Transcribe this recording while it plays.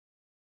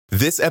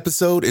This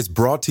episode is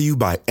brought to you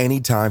by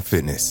Anytime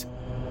Fitness.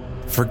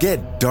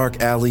 Forget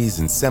dark alleys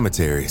and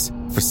cemeteries.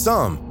 For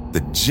some,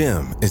 the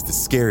gym is the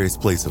scariest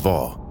place of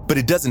all, but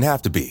it doesn't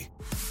have to be.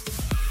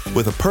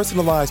 With a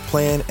personalized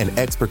plan and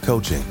expert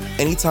coaching,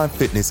 Anytime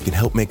Fitness can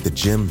help make the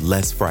gym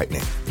less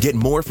frightening. Get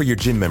more for your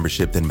gym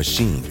membership than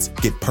machines.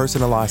 Get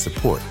personalized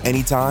support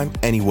anytime,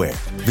 anywhere.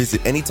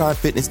 Visit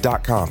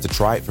AnytimeFitness.com to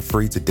try it for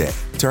free today.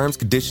 Terms,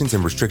 conditions,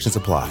 and restrictions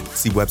apply.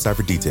 See website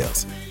for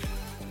details.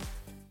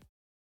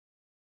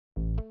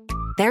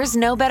 There's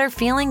no better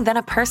feeling than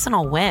a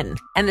personal win,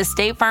 and the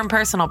State Farm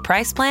Personal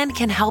Price Plan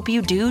can help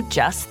you do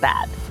just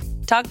that.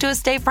 Talk to a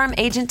State Farm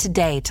agent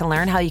today to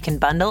learn how you can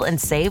bundle and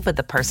save with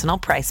the Personal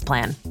Price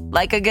Plan.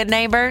 Like a good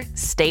neighbor,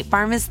 State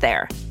Farm is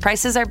there.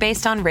 Prices are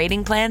based on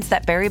rating plans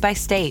that vary by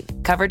state.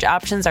 Coverage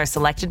options are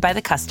selected by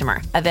the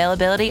customer.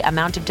 Availability,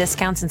 amount of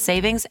discounts and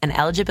savings, and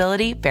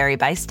eligibility vary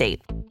by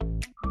state.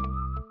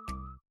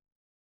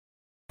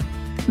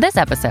 This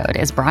episode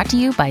is brought to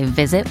you by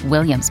Visit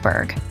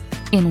Williamsburg.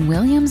 In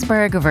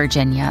Williamsburg,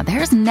 Virginia,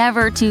 there's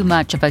never too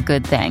much of a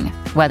good thing.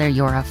 Whether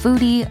you're a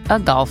foodie, a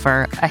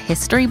golfer, a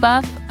history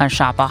buff, a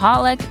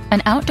shopaholic,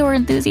 an outdoor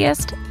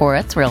enthusiast, or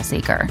a thrill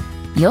seeker,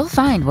 you'll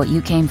find what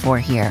you came for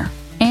here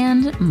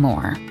and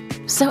more.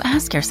 So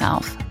ask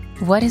yourself,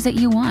 what is it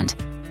you want?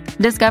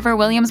 Discover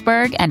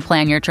Williamsburg and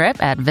plan your trip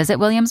at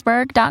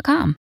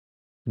visitwilliamsburg.com.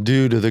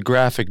 Due to the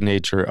graphic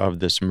nature of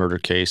this murder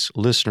case,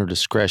 listener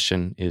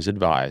discretion is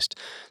advised.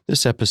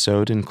 This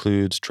episode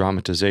includes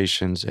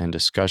dramatizations and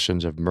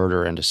discussions of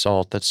murder and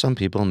assault that some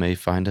people may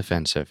find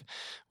offensive.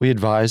 We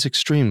advise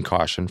extreme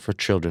caution for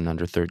children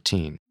under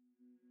 13.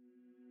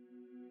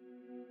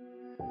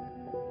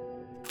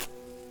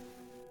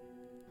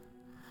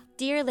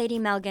 Dear Lady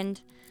Melgund,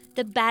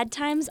 the bad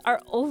times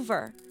are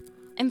over,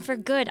 and for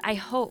good, I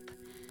hope.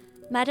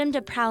 Madame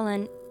de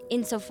Praslin,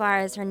 insofar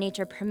as her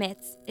nature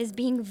permits, is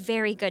being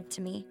very good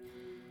to me.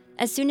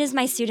 As soon as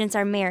my students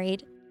are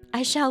married,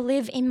 I shall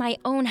live in my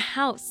own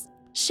house.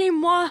 Chez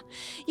moi!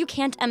 You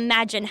can't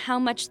imagine how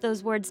much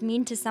those words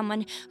mean to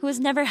someone who has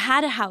never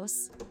had a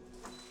house.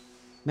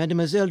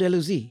 Mademoiselle de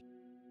Luzy.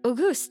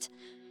 Auguste,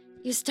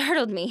 you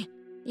startled me.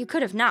 You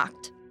could have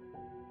knocked.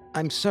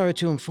 I'm sorry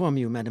to inform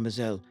you,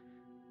 mademoiselle,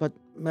 but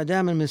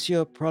Madame and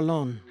Monsieur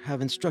Praslin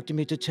have instructed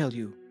me to tell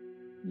you.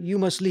 You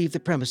must leave the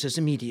premises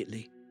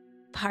immediately.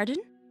 Pardon?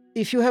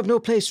 If you have no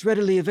place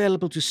readily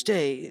available to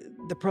stay,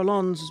 the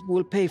Praslins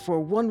will pay for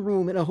one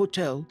room in a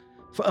hotel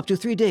for up to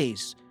 3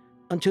 days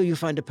until you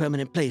find a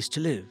permanent place to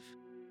live.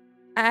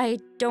 I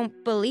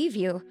don't believe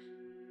you.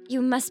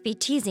 You must be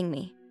teasing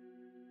me.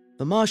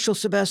 The Marshal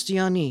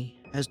Sebastiani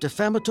has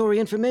defamatory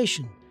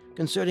information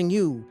concerning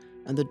you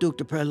and the Duke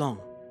de Choiseul-Praslin.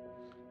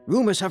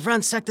 Rumors have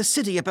ransacked the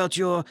city about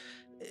your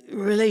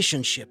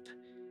relationship.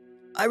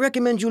 I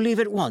recommend you leave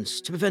at once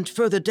to prevent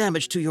further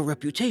damage to your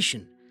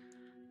reputation.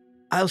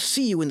 I'll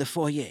see you in the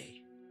foyer.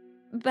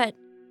 But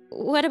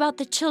what about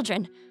the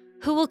children?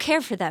 Who will care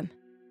for them?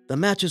 The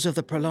matters of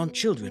the Praslin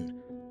children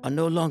are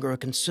no longer a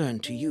concern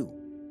to you.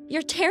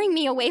 You're tearing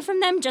me away from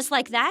them just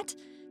like that?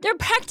 They're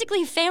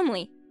practically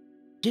family.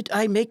 Did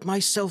I make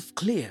myself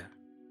clear?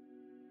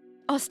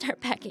 I'll start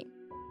packing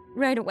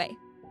right away.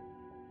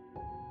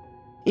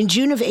 In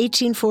June of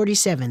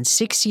 1847,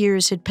 6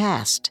 years had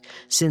passed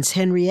since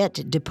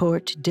Henriette de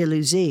Port de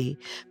Luzy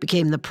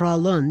became the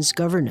Praslins'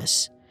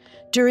 governess.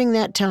 During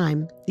that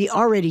time, the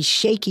already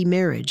shaky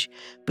marriage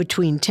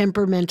between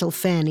temperamental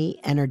Fanny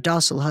and her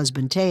docile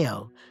husband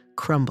Théo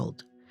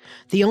crumbled.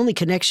 The only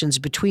connections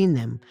between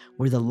them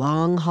were the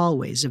long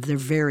hallways of their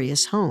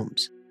various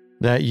homes.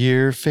 That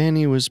year,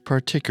 Fanny was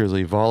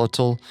particularly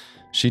volatile.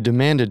 She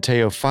demanded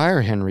Théo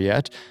fire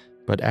Henriette,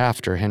 but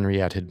after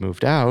Henriette had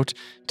moved out,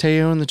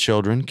 Théo and the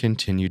children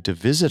continued to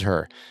visit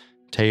her.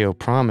 Théo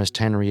promised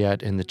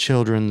Henriette and the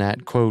children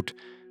that, quote,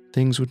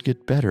 things would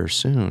get better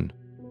soon.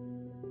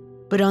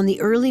 But on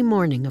the early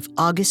morning of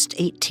August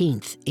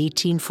 18th,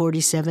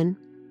 1847,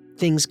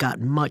 things got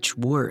much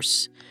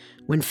worse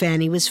when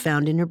Fanny was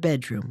found in her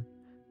bedroom,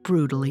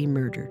 brutally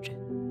murdered.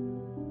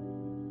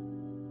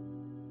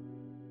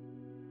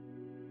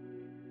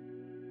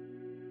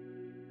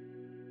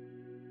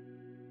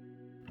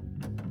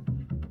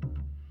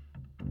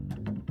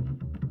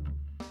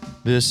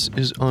 This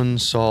is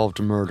Unsolved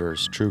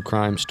Murders, true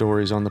crime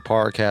stories on the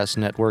Parcast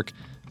Network.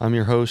 I'm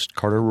your host,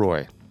 Carter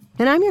Roy.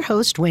 And I'm your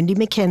host, Wendy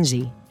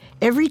McKenzie.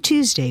 Every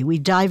Tuesday, we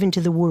dive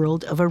into the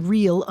world of a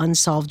real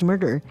unsolved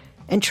murder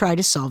and try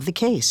to solve the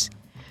case.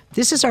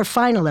 This is our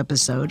final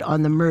episode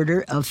on the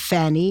murder of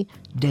Fanny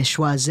de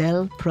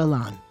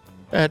Choiseul-Praslin.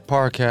 At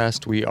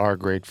Parcast, we are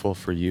grateful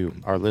for you,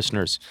 our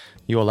listeners.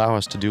 You allow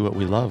us to do what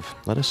we love.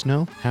 Let us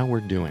know how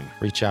we're doing.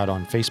 Reach out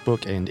on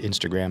Facebook and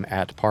Instagram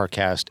at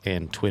Parcast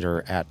and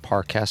Twitter at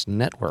Parcast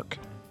Network.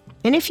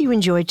 And if you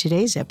enjoyed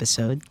today's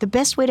episode, the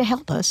best way to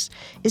help us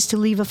is to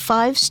leave a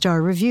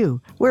 5-star review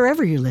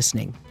wherever you're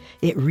listening.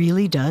 It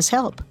really does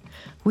help.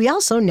 We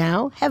also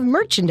now have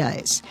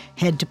merchandise.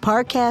 Head to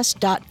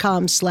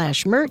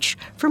parcast.com/merch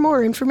for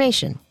more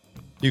information.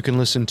 You can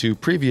listen to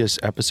previous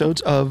episodes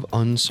of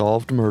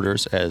Unsolved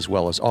Murders, as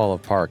well as all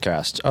of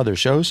Parcast's other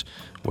shows,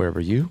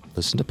 wherever you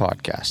listen to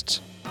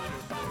podcasts.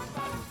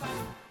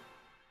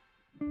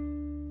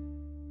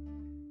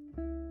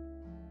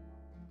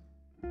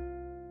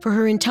 For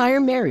her entire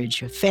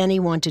marriage,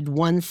 Fanny wanted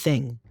one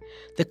thing: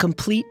 the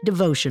complete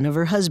devotion of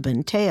her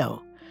husband,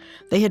 Theo.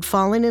 They had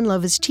fallen in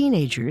love as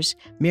teenagers,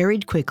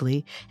 married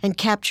quickly, and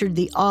captured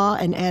the awe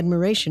and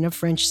admiration of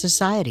French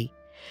society.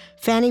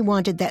 Fanny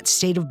wanted that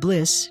state of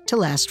bliss to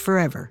last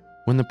forever.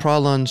 When the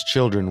Praslins'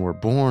 children were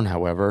born,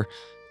 however,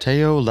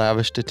 Theo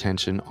lavished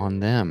attention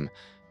on them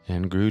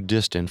and grew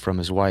distant from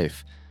his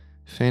wife.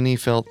 Fanny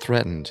felt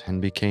threatened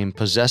and became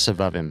possessive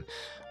of him.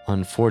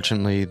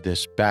 Unfortunately,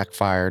 this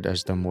backfired,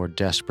 as the more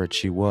desperate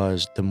she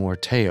was, the more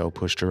Theo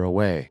pushed her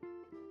away.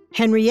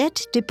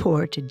 Henriette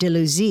Deporte de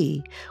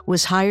Luzy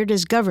was hired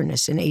as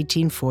governess in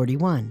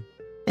 1841,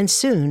 and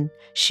soon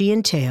she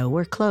and Theo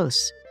were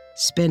close,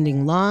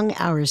 spending long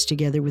hours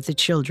together with the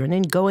children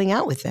and going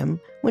out with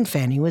them when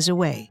Fanny was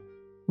away.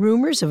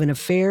 Rumors of an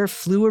affair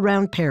flew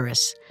around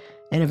Paris,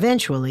 and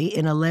eventually,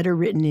 in a letter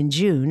written in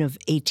June of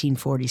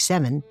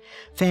 1847,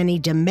 Fanny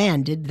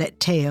demanded that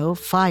Theo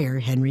fire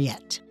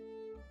Henriette.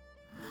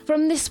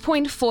 From this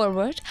point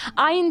forward,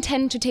 I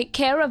intend to take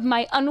care of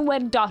my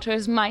unwed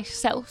daughters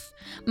myself.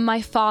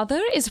 My father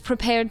is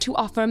prepared to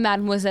offer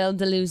Mademoiselle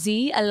de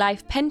Luzy a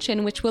life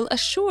pension which will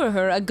assure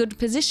her a good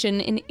position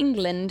in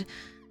England,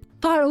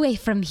 far away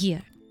from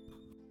here.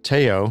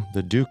 Theo,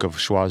 the Duke of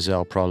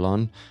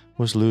Choiseul-Praslin,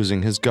 was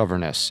losing his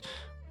governess,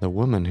 the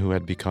woman who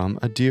had become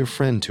a dear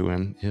friend to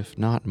him, if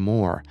not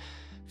more.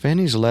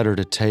 Fanny's letter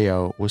to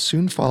Theo was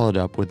soon followed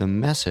up with a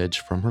message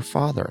from her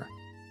father.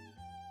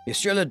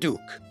 Monsieur le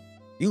Duc,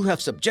 you have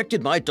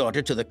subjected my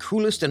daughter to the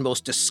cruelest and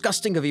most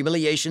disgusting of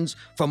humiliations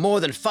for more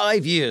than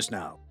 5 years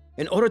now.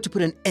 In order to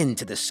put an end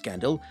to this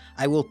scandal,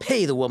 I will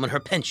pay the woman her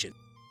pension,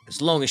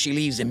 as long as she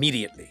leaves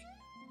immediately.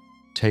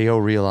 Theo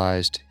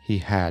realized he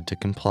had to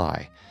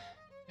comply.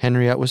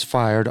 Henriette was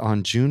fired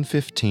on June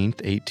 15,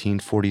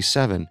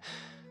 1847,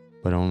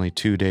 but only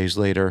 2 days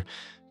later,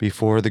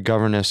 before the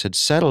governess had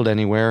settled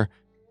anywhere,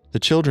 the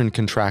children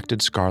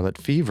contracted scarlet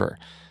fever.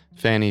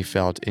 Fanny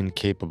felt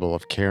incapable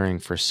of caring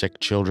for sick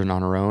children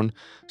on her own,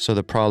 so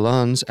the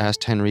Praslins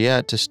asked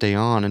Henriette to stay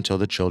on until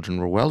the children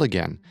were well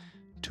again.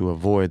 To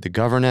avoid the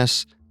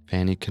governess,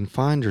 Fanny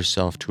confined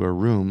herself to a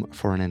room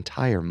for an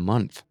entire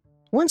month.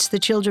 Once the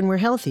children were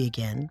healthy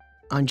again,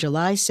 on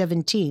July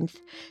 17th,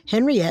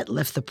 Henriette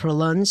left the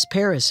Praslins'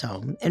 Paris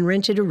home and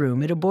rented a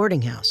room at a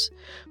boarding house.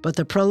 But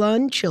the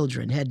Praslin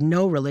children had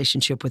no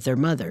relationship with their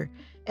mother,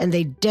 and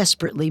they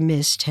desperately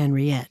missed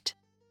Henriette.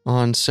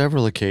 On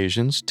several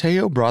occasions,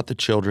 Theo brought the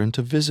children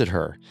to visit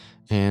her,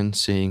 and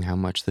seeing how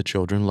much the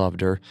children loved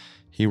her,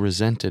 he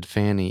resented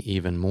Fanny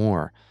even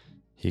more.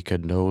 He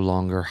could no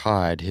longer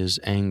hide his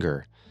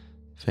anger.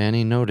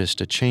 Fanny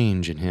noticed a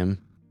change in him.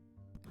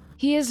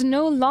 He is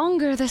no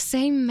longer the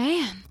same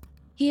man.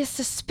 He is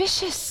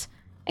suspicious,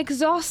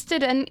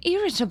 exhausted, and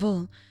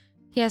irritable.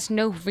 He has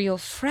no real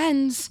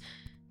friends.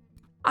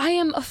 I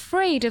am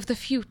afraid of the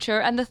future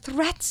and the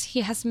threats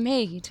he has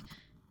made.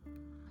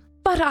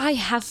 But I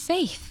have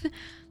faith.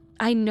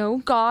 I know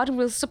God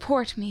will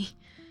support me.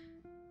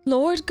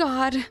 Lord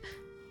God,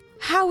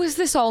 how is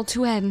this all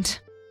to end?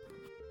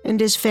 And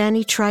as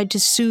Fanny tried to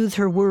soothe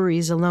her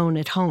worries alone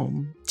at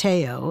home,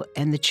 Theo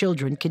and the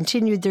children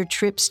continued their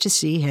trips to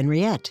see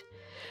Henriette.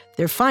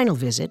 Their final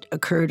visit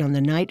occurred on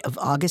the night of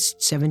August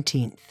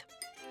 17th.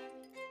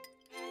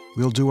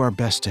 We'll do our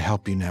best to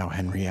help you now,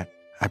 Henriette.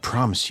 I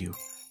promise you.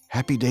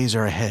 Happy days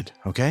are ahead,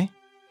 okay?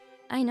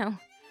 I know.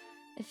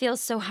 It feels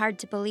so hard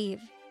to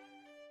believe.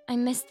 I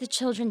miss the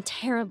children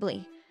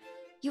terribly.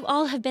 You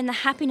all have been the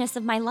happiness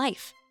of my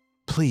life.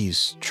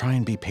 Please, try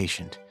and be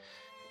patient.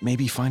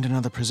 Maybe find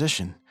another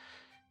position.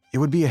 It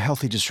would be a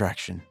healthy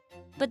distraction.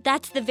 But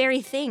that's the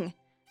very thing.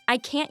 I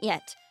can't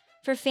yet,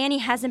 for Fanny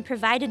hasn't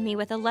provided me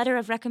with a letter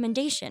of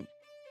recommendation.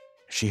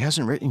 She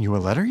hasn't written you a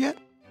letter yet?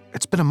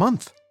 It's been a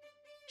month.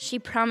 She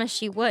promised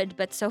she would,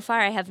 but so far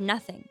I have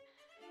nothing.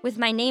 With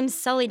my name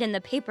sullied in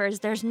the papers,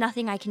 there's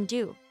nothing I can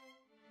do.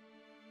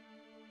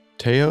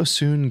 Theo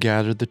soon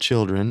gathered the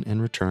children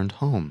and returned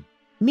home.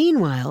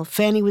 Meanwhile,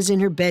 Fanny was in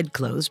her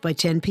bedclothes by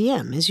 10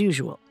 p.m., as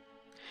usual.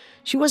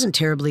 She wasn't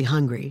terribly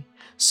hungry,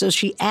 so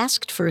she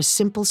asked for a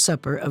simple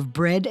supper of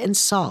bread and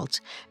salt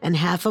and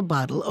half a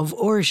bottle of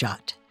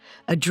orgeat,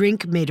 a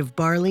drink made of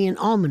barley and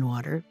almond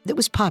water that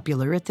was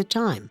popular at the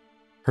time.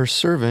 Her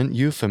servant,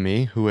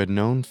 Euphemie, who had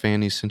known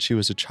Fanny since she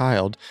was a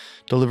child,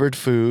 delivered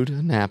food,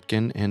 a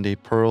napkin, and a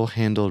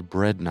pearl-handled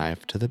bread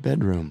knife to the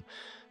bedroom.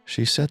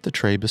 She set the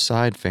tray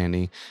beside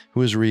Fanny, who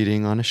was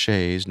reading on a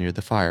chaise near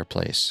the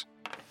fireplace.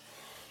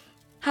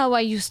 How I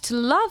used to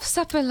love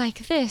supper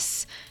like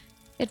this.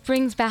 It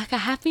brings back a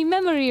happy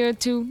memory or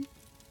two.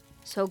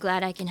 So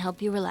glad I can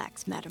help you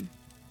relax, madam.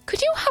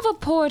 Could you have a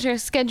porter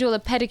schedule a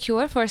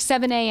pedicure for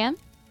 7 a.m.?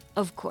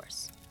 Of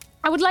course.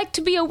 I would like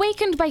to be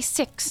awakened by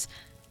 6.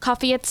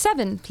 Coffee at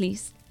 7,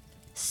 please.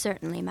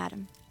 Certainly,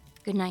 madam.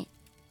 Good night.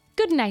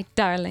 Good night,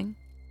 darling.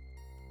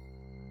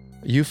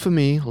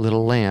 Euphemie lit a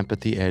lamp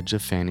at the edge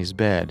of Fanny's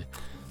bed.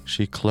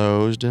 She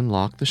closed and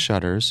locked the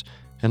shutters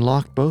and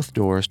locked both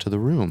doors to the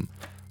room,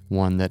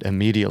 one that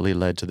immediately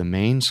led to the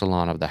main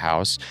salon of the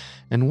house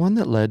and one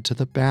that led to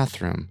the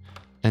bathroom,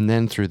 and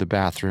then through the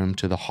bathroom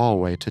to the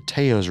hallway to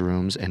Teo's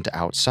rooms and to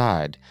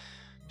outside.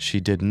 She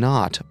did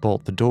not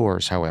bolt the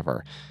doors,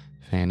 however.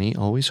 Fanny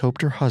always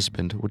hoped her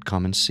husband would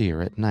come and see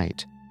her at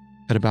night.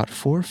 At about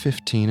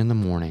 4:15 in the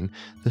morning,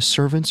 the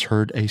servants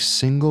heard a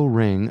single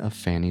ring of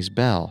Fanny's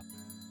bell.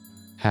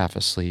 Half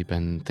asleep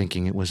and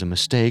thinking it was a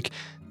mistake,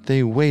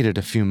 they waited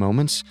a few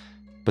moments,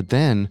 but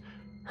then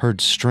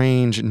heard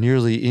strange,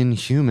 nearly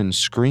inhuman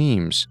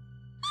screams.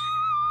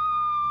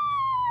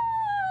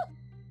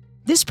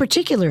 This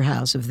particular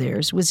house of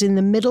theirs was in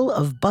the middle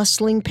of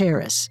bustling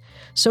Paris,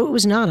 so it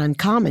was not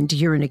uncommon to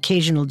hear an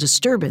occasional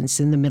disturbance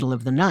in the middle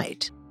of the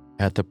night.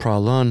 At the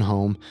Praslin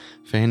home,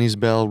 Fanny's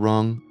bell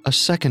rung a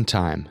second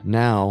time,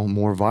 now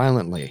more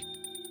violently.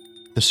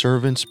 The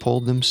servants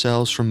pulled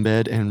themselves from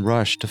bed and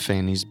rushed to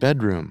Fanny's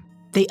bedroom.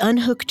 They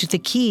unhooked the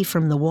key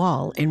from the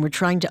wall and were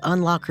trying to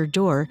unlock her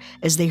door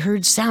as they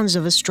heard sounds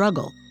of a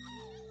struggle.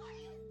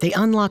 They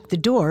unlocked the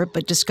door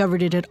but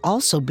discovered it had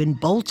also been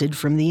bolted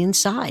from the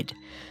inside,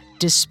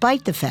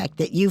 despite the fact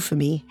that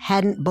Euphemie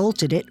hadn't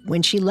bolted it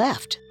when she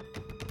left.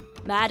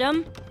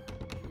 Madam,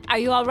 are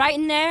you all right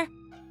in there?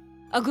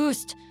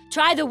 Auguste,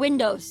 try the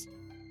windows.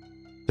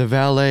 The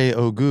valet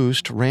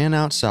Auguste ran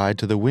outside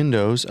to the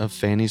windows of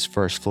Fanny's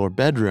first-floor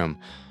bedroom,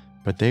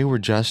 but they were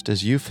just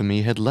as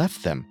Euphemie had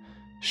left them,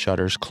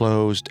 shutters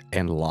closed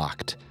and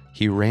locked.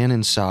 He ran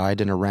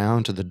inside and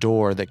around to the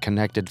door that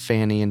connected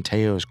Fanny and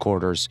Teo's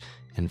quarters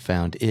and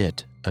found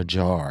it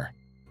ajar.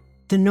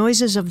 The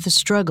noises of the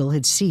struggle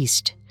had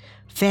ceased.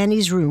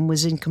 Fanny's room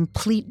was in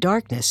complete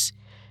darkness,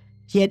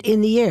 yet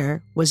in the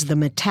air was the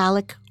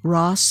metallic,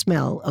 raw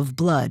smell of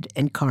blood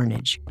and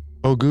carnage.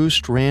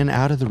 Auguste ran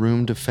out of the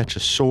room to fetch a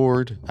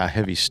sword, a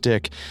heavy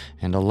stick,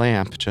 and a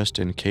lamp just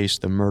in case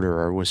the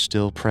murderer was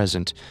still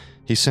present.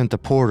 He sent the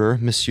porter,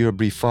 Monsieur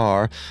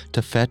Briffard,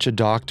 to fetch a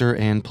doctor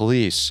and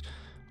police.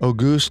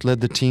 Auguste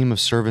led the team of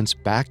servants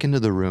back into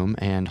the room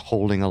and,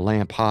 holding a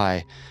lamp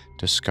high,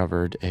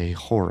 discovered a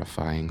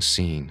horrifying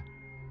scene.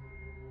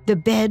 The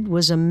bed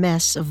was a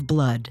mess of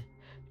blood.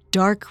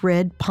 Dark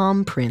red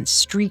palm prints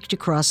streaked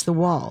across the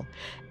wall,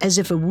 as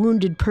if a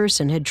wounded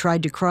person had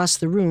tried to cross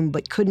the room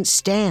but couldn't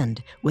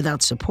stand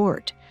without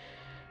support.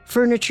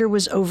 Furniture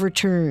was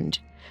overturned,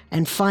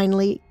 and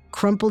finally,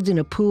 crumpled in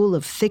a pool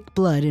of thick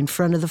blood in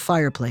front of the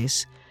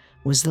fireplace,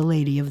 was the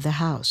lady of the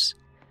house.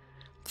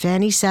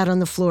 Fanny sat on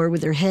the floor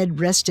with her head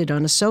rested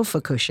on a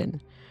sofa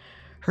cushion.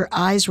 Her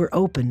eyes were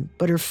open,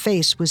 but her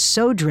face was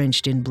so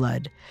drenched in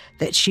blood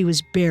that she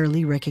was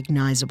barely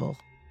recognizable.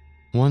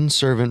 One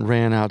servant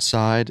ran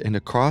outside and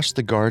across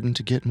the garden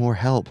to get more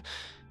help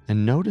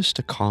and noticed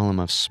a column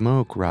of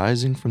smoke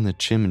rising from the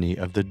chimney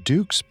of the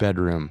Duke's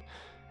bedroom.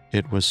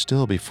 It was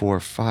still before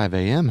 5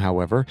 a.m.,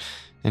 however,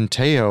 and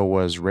Teo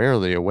was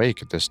rarely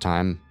awake at this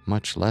time,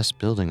 much less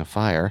building a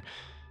fire.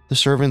 The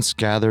servants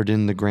gathered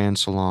in the grand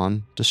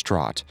salon,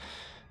 distraught.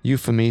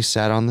 Euphemie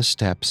sat on the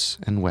steps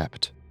and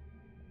wept.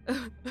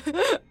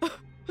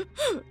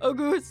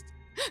 Auguste,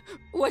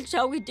 what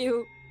shall we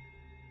do?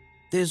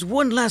 There's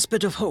one last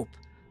bit of hope.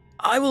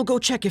 I will go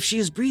check if she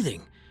is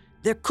breathing.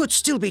 There could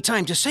still be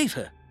time to save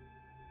her.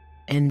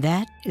 And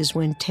that is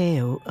when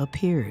Teo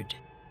appeared.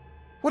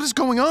 What is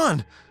going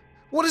on?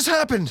 What has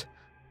happened?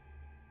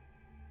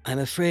 I'm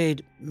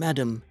afraid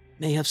Madame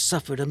may have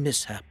suffered a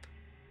mishap.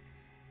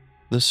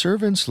 The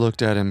servants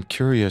looked at him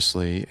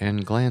curiously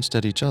and glanced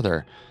at each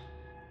other.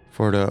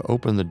 For to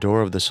open the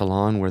door of the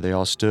salon where they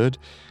all stood,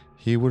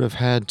 he would have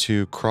had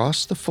to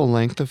cross the full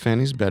length of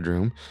Fanny's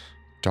bedroom,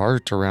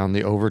 dart around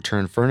the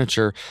overturned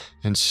furniture,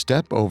 and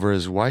step over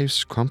his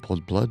wife's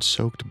crumpled,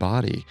 blood-soaked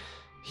body.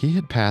 He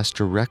had passed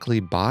directly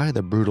by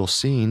the brutal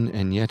scene,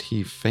 and yet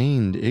he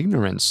feigned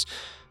ignorance.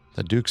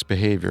 The Duke's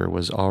behavior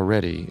was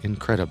already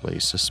incredibly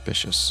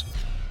suspicious.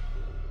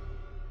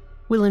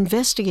 We'll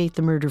investigate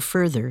the murder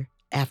further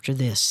after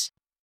this.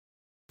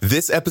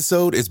 This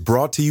episode is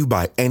brought to you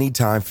by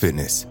Anytime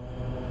Fitness.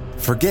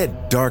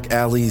 Forget dark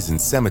alleys and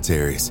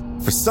cemeteries.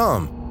 For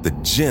some, the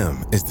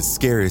gym is the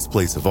scariest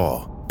place of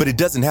all, but it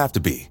doesn't have to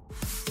be.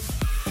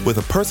 With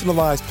a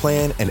personalized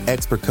plan and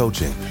expert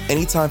coaching,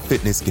 Anytime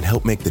Fitness can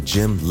help make the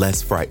gym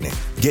less frightening.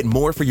 Get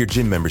more for your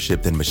gym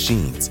membership than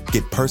machines.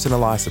 Get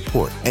personalized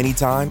support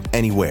anytime,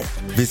 anywhere.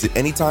 Visit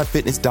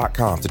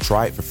AnytimeFitness.com to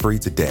try it for free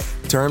today.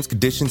 Terms,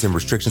 conditions, and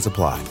restrictions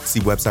apply. See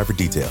website for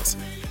details.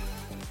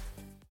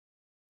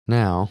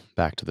 Now,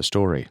 back to the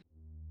story.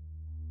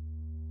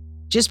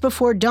 Just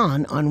before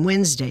dawn on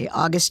Wednesday,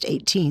 August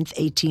 18,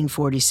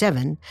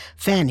 1847,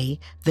 Fanny,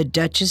 the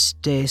Duchess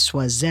de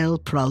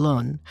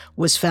Choiseul-Praslin,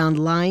 was found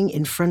lying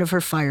in front of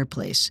her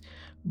fireplace,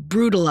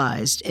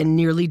 brutalized and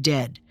nearly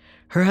dead.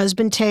 Her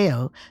husband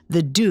Teo,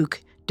 the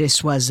Duke de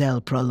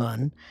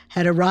Choiseul-Praslin,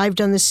 had arrived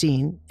on the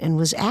scene and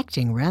was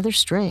acting rather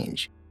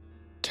strange.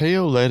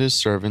 Teo led his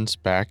servants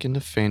back into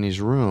Fanny's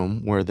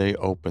room where they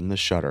opened the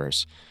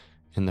shutters.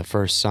 In the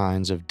first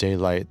signs of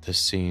daylight, the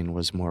scene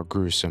was more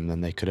gruesome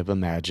than they could have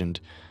imagined.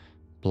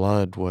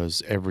 Blood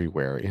was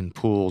everywhere, in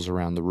pools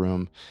around the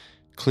room.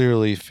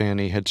 Clearly,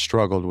 Fanny had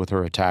struggled with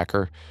her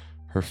attacker.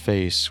 Her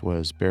face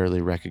was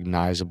barely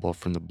recognizable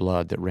from the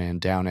blood that ran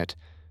down it.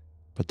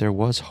 But there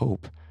was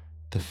hope.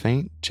 The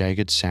faint,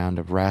 jagged sound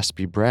of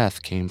raspy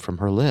breath came from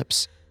her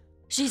lips.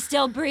 She's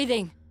still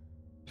breathing.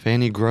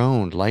 Fanny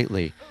groaned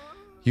lightly.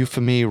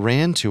 Euphemie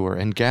ran to her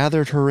and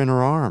gathered her in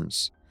her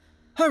arms.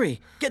 Hurry,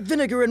 get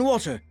vinegar and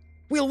water.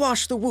 We'll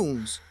wash the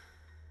wounds.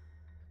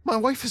 My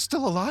wife is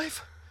still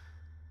alive?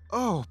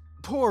 Oh,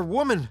 poor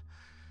woman.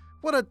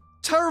 What a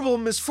terrible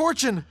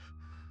misfortune.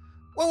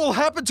 What will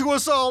happen to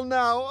us all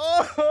now?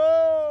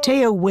 Oh!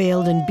 Teo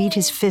wailed and beat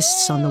his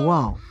fists on the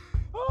wall,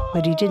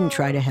 but he didn't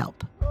try to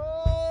help.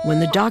 When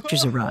the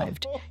doctors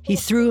arrived, he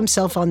threw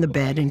himself on the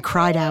bed and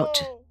cried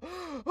out,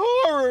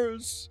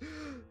 Horrors!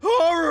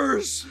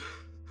 Horrors!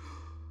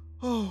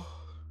 Oh,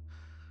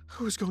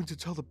 who is going to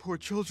tell the poor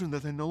children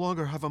that they no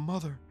longer have a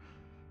mother?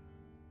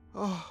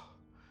 Oh,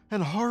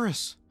 and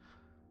Horace,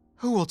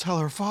 who will tell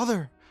her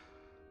father?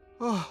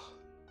 Oh.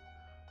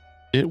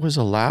 It was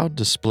a loud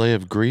display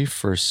of grief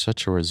for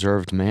such a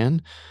reserved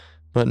man,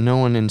 but no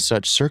one in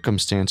such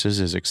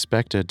circumstances is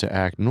expected to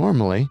act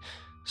normally.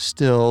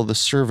 Still, the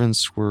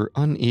servants were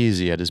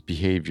uneasy at his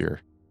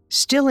behavior.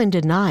 Still in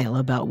denial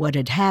about what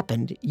had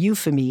happened,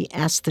 Euphemie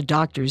asked the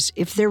doctors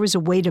if there was a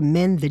way to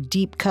mend the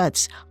deep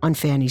cuts on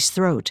Fanny's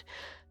throat,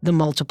 the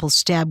multiple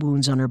stab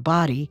wounds on her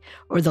body,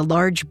 or the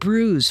large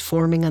bruise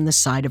forming on the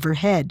side of her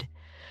head.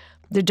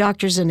 The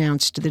doctors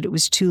announced that it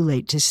was too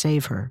late to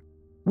save her.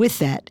 With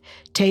that,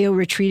 Teo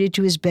retreated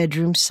to his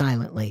bedroom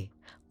silently,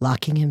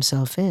 locking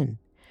himself in.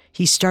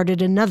 He started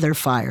another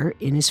fire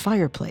in his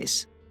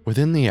fireplace.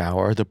 Within the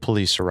hour, the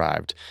police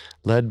arrived,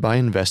 led by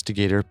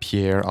investigator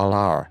Pierre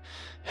Allard,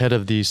 head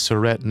of the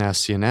Sûreté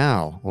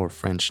Nationale, or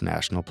French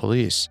National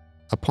Police.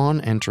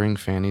 Upon entering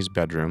Fanny's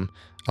bedroom,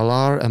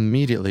 Allard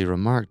immediately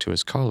remarked to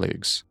his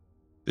colleagues,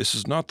 "This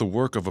is not the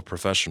work of a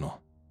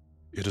professional.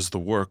 It is the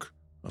work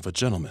of a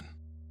gentleman."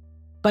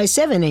 By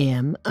 7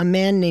 a.m., a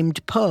man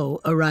named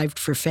Poe arrived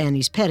for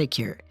Fanny's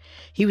pedicure.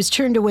 He was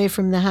turned away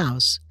from the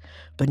house,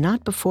 but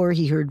not before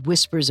he heard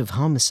whispers of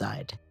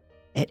homicide.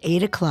 At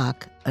 8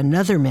 o'clock,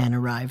 another man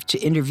arrived to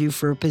interview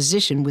for a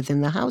position within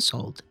the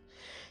household.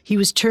 He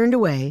was turned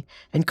away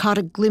and caught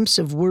a glimpse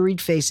of worried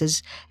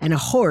faces and a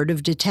horde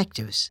of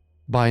detectives.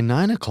 By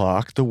 9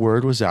 o'clock, the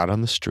word was out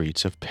on the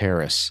streets of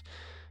Paris.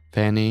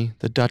 Fanny,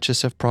 the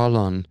Duchess of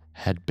Praslin,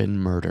 had been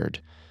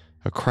murdered.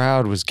 A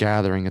crowd was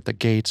gathering at the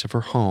gates of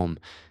her home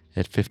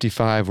at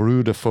 55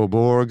 Rue de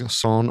Faubourg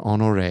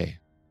Saint-Honoré.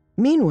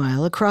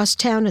 Meanwhile, across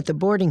town at the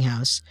boarding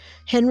house,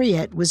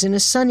 Henriette was in a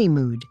sunny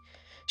mood.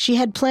 She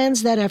had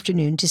plans that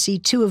afternoon to see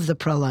two of the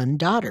Praslin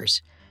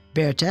daughters,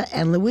 Bertha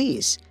and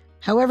Louise.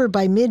 However,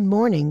 by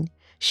mid-morning,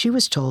 she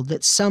was told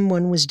that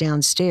someone was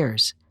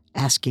downstairs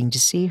asking to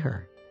see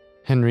her.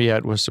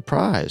 Henriette was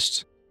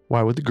surprised.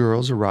 Why would the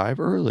girls arrive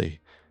early?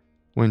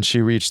 When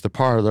she reached the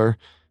parlor,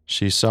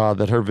 she saw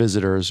that her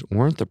visitors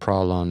weren't the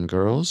Praslin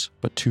girls,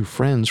 but two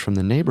friends from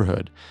the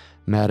neighborhood,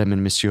 Madame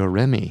and Monsieur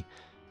Remy.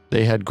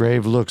 They had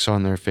grave looks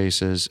on their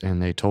faces,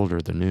 and they told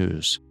her the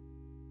news.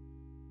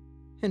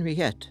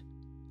 Henriette,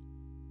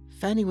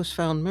 Fanny was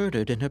found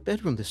murdered in her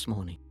bedroom this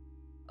morning.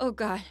 Oh,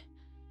 God.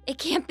 It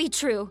can't be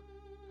true.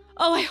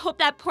 Oh, I hope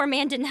that poor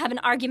man didn't have an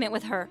argument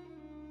with her.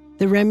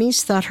 The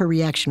Remys thought her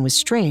reaction was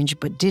strange,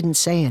 but didn't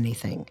say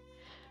anything.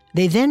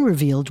 They then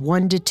revealed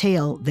one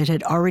detail that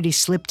had already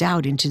slipped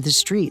out into the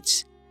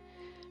streets.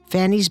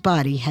 Fanny's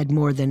body had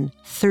more than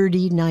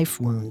 30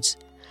 knife wounds.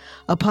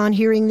 Upon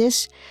hearing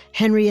this,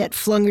 Henriette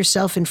flung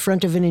herself in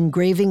front of an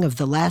engraving of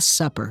the Last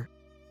Supper.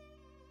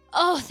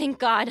 Oh, thank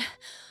God.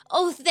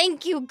 Oh,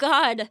 thank you,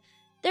 God.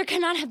 There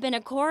cannot have been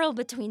a quarrel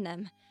between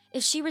them.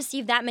 If she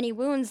received that many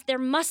wounds, there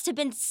must have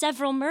been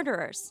several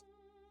murderers.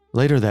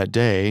 Later that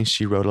day,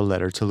 she wrote a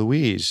letter to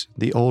Louise,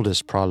 the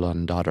oldest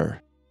Praslin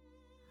daughter.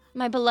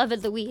 My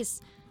beloved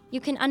Louise,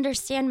 you can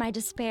understand my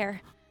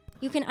despair.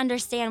 You can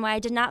understand why I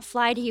did not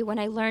fly to you when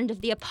I learned of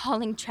the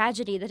appalling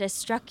tragedy that has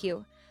struck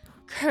you.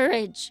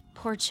 Courage,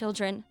 poor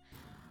children.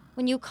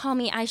 When you call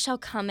me, I shall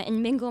come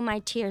and mingle my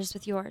tears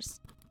with yours.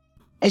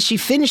 As she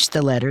finished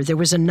the letter, there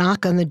was a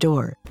knock on the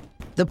door.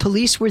 The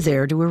police were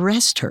there to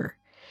arrest her.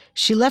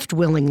 She left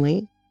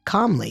willingly,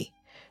 calmly.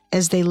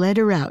 As they led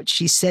her out,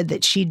 she said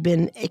that she'd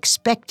been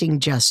expecting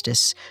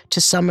justice to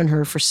summon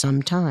her for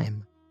some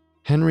time.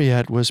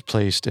 Henriette was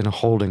placed in a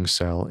holding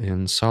cell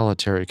in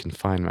solitary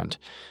confinement.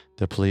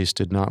 The police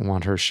did not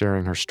want her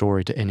sharing her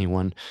story to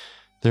anyone.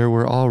 There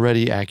were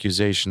already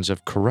accusations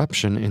of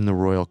corruption in the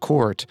royal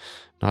court,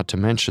 not to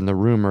mention the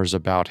rumors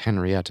about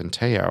Henriette and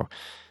Teo.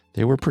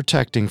 They were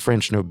protecting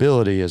French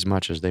nobility as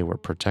much as they were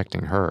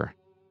protecting her.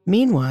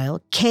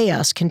 Meanwhile,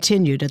 chaos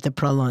continued at the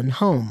Praslin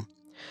home.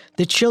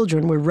 The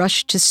children were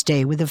rushed to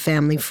stay with a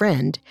family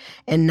friend,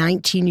 and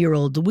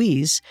 19-year-old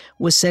Louise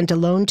was sent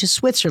alone to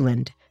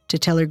Switzerland to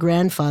tell her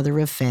grandfather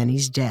of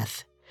Fanny's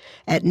death.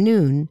 At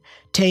noon,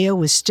 Teo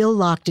was still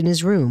locked in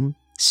his room,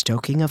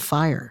 stoking a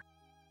fire.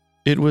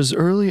 It was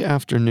early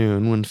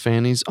afternoon when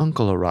Fanny's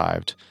uncle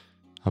arrived.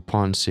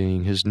 Upon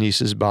seeing his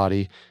niece's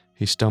body,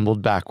 he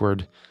stumbled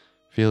backward.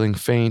 Feeling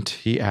faint,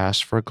 he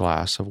asked for a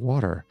glass of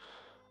water.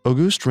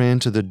 Auguste ran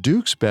to the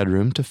Duke's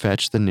bedroom to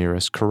fetch the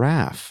nearest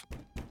carafe.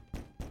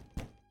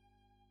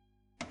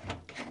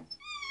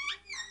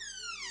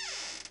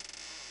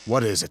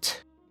 What is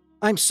it?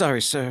 I'm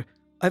sorry, sir.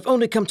 I've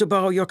only come to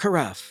borrow your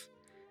carafe.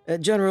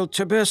 General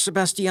Turbeur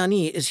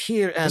Sebastiani is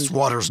here and... This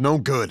water's no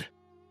good.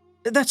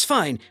 That's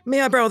fine.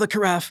 May I borrow the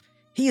carafe?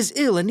 He is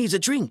ill and needs a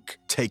drink.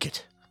 Take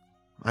it.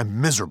 I'm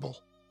miserable.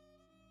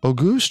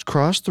 Auguste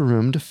crossed the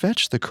room to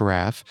fetch the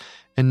carafe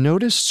and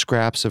noticed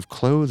scraps of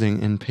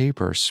clothing and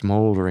paper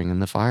smoldering in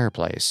the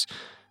fireplace.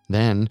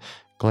 Then,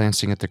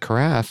 glancing at the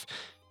carafe,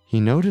 he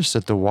noticed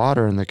that the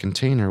water in the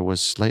container was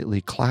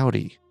slightly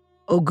cloudy.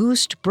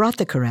 Auguste brought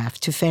the carafe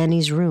to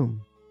Fanny's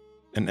room.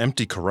 An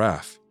empty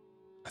carafe.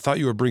 I thought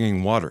you were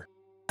bringing water.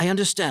 I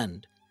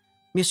understand.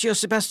 Monsieur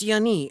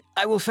Sebastiani,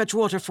 I will fetch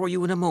water for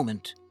you in a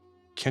moment.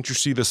 Can't you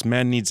see this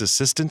man needs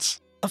assistance?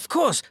 Of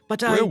course,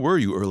 but Where were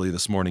you early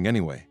this morning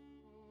anyway?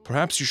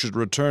 Perhaps you should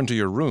return to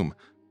your room.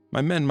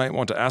 My men might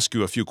want to ask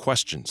you a few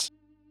questions.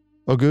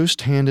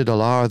 Auguste handed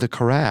Allard the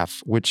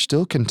carafe, which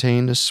still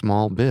contained a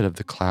small bit of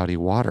the cloudy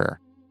water.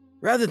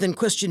 Rather than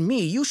question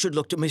me, you should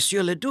look to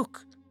Monsieur le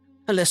Duc.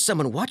 Unless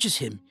someone watches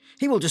him,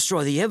 he will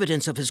destroy the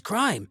evidence of his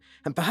crime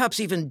and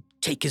perhaps even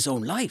take his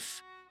own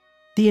life.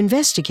 The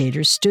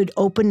investigators stood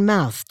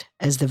open-mouthed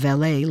as the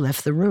valet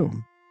left the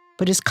room,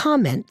 but his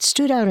comment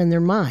stood out in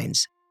their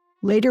minds.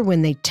 Later,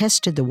 when they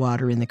tested the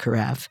water in the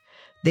carafe,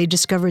 they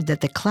discovered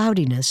that the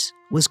cloudiness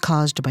was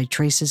caused by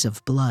traces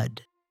of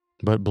blood.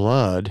 But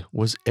blood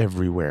was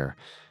everywhere.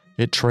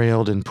 It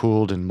trailed and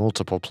pooled in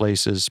multiple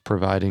places,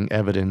 providing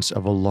evidence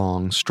of a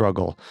long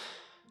struggle.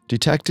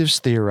 Detectives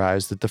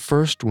theorized that the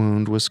first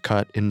wound was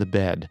cut in the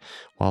bed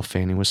while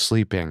Fanny was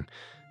sleeping.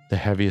 The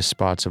heaviest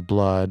spots of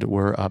blood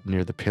were up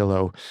near the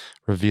pillow,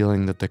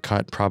 revealing that the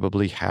cut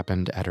probably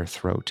happened at her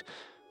throat.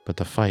 But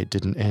the fight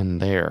didn't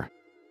end there.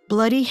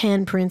 Bloody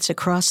handprints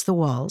across the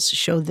walls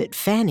showed that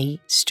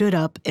Fanny stood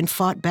up and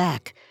fought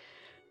back,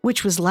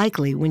 which was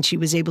likely when she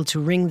was able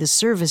to ring the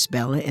service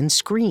bell and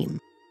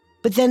scream.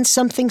 But then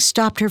something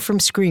stopped her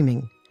from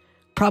screaming,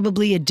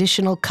 probably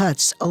additional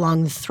cuts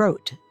along the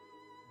throat.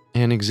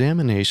 An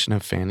examination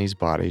of Fanny's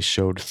body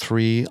showed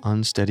 3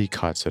 unsteady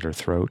cuts at her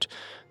throat,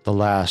 the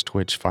last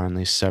which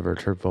finally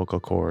severed her vocal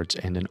cords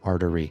and an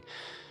artery.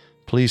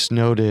 Police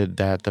noted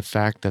that the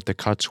fact that the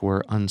cuts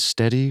were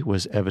unsteady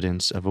was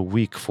evidence of a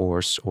weak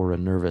force or a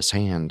nervous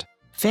hand.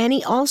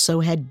 Fanny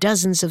also had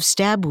dozens of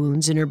stab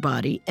wounds in her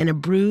body and a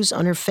bruise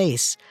on her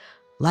face,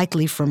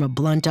 likely from a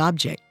blunt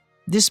object.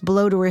 This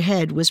blow to her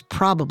head was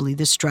probably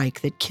the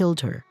strike that killed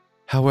her.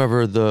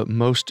 However, the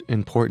most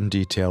important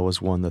detail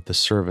was one that the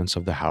servants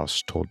of the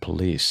house told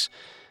police.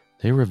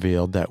 They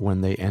revealed that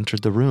when they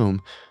entered the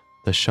room,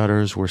 the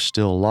shutters were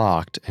still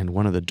locked and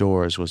one of the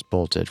doors was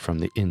bolted from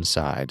the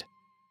inside.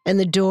 And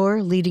the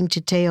door leading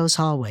to Théo's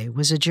hallway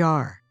was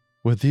ajar.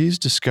 With these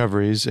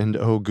discoveries and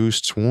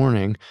Auguste's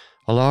warning,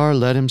 Allard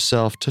led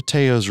himself to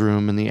Théo's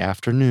room in the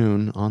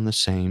afternoon on the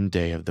same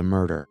day of the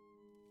murder.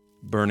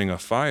 Burning a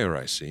fire,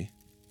 I see.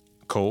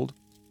 Cold?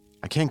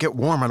 I can't get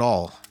warm at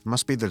all.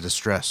 Must be the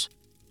distress.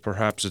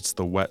 Perhaps it's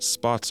the wet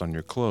spots on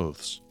your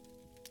clothes.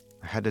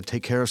 I had to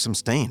take care of some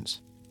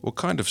stains. What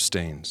kind of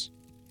stains?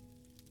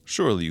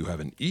 Surely you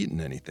haven't eaten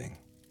anything.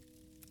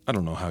 I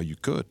don't know how you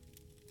could.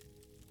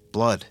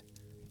 Blood.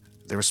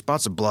 There were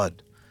spots of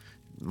blood.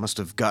 Must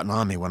have gotten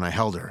on me when I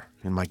held her,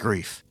 in my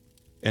grief.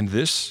 And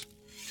this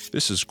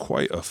is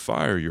quite a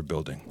fire you're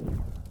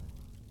building.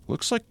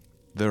 Looks like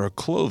there are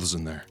clothes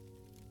in there.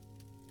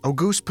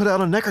 Auguste put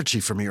out a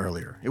neckerchief for me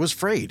earlier. It was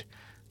frayed.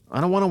 I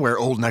don't want to wear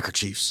old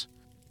neckerchiefs.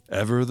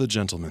 Ever the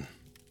gentleman.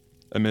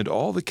 Amid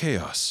all the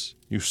chaos,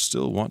 you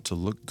still want to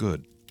look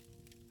good.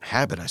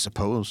 Habit, I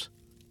suppose.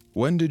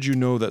 When did you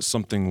know that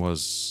something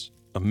was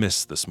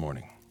amiss this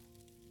morning?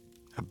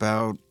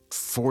 About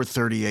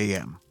 4:30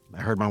 a.m.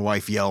 I heard my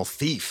wife yell,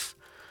 "Thief!"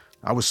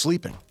 I was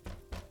sleeping.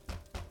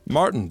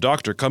 Martin,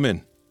 doctor, come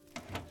in.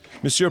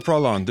 Monsieur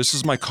Praslin, this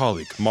is my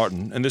colleague,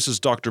 Martin, and this is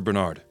Dr.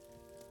 Bernard.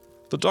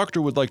 The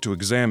doctor would like to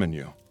examine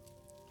you.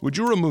 Would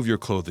you remove your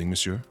clothing,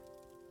 monsieur?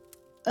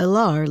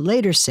 Allard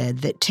later said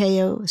that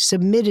Théo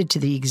submitted to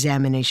the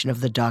examination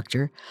of the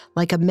doctor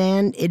like a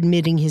man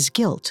admitting his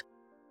guilt.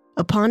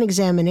 Upon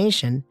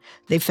examination,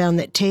 they found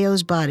that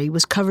Théo's body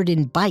was covered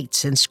in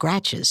bites and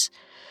scratches.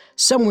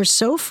 Some were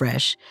so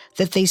fresh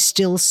that they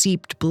still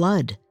seeped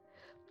blood.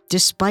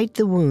 Despite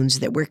the wounds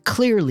that were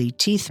clearly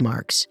teeth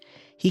marks,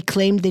 he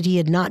claimed that he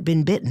had not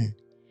been bitten.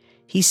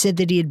 He said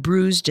that he had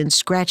bruised and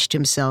scratched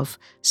himself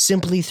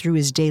simply through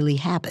his daily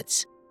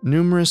habits.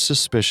 Numerous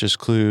suspicious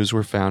clues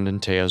were found in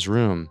Théo's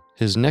room.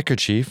 His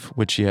neckerchief,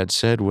 which he had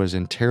said was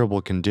in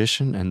terrible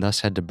condition and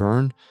thus had to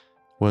burn,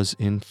 was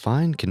in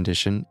fine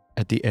condition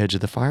at the edge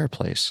of the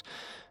fireplace.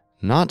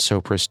 Not so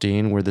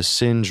pristine were the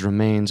singed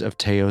remains of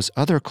Théo's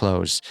other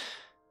clothes.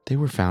 They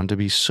were found to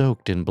be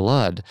soaked in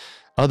blood,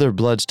 Other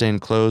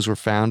blood-stained clothes were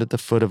found at the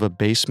foot of a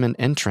basement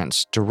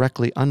entrance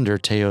directly under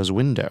Teo's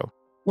window.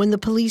 When the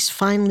police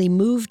finally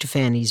moved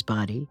Fanny's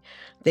body,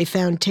 they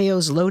found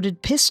Teo's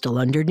loaded pistol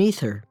underneath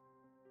her.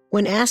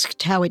 When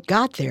asked how it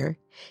got there,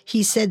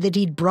 he said that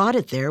he'd brought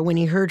it there when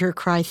he heard her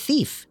cry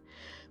thief,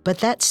 but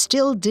that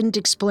still didn't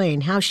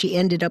explain how she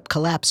ended up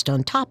collapsed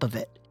on top of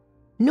it.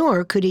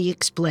 Nor could he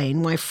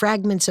explain why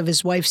fragments of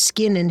his wife's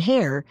skin and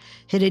hair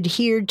had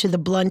adhered to the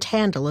blunt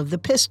handle of the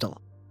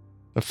pistol.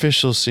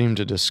 Officials seemed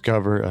to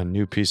discover a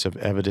new piece of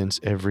evidence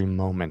every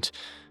moment.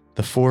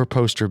 The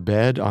 4-poster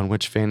bed on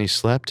which Fanny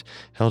slept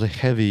held a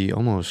heavy,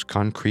 almost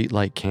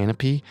concrete-like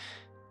canopy.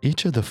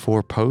 Each of the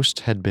 4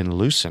 posts had been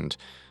loosened.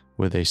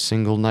 With a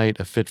single night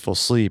of fitful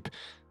sleep,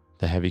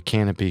 the heavy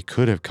canopy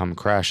could have come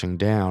crashing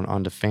down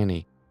onto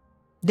Fanny.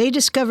 They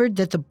discovered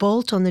that the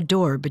bolt on the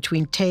door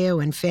between Teo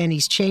and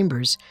Fanny's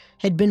chambers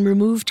had been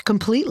removed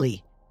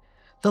completely.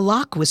 The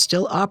lock was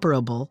still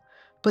operable,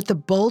 but the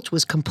bolt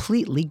was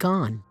completely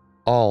gone.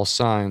 All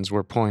signs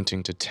were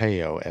pointing to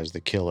Teo as the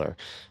killer,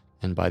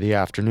 and by the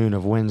afternoon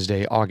of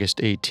Wednesday, August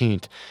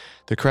 18th,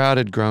 the crowd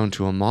had grown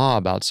to a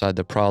mob outside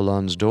the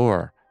Praslins'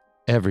 door.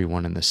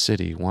 Everyone in the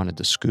city wanted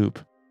the scoop.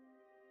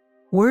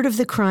 Word of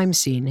the crime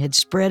scene had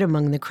spread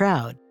among the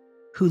crowd,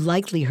 who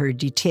likely heard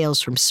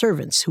details from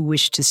servants who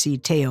wished to see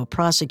Teo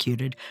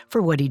prosecuted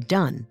for what he'd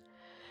done.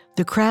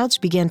 The crowds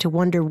began to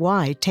wonder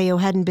why Teo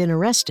hadn't been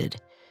arrested.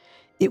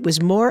 It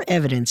was more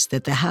evidence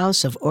that the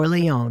House of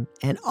Orléans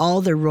and all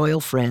their royal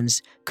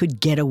friends could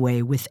get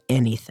away with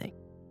anything.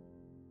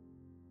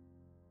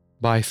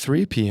 By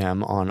 3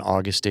 p.m. on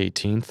August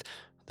 18th,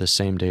 the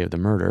same day of the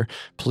murder,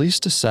 police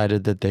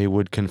decided that they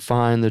would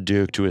confine the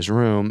Duke to his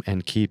room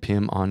and keep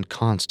him on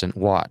constant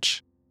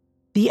watch.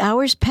 The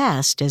hours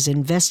passed as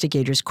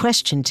investigators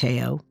questioned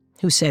Teo,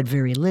 who said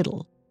very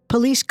little.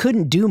 Police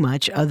couldn't do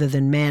much other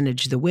than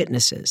manage the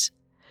witnesses.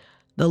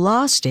 The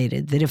law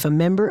stated that if a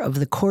member of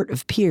the Court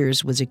of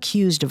Peers was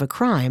accused of a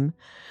crime,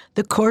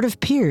 the Court of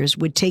Peers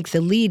would take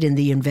the lead in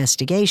the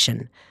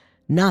investigation,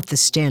 not the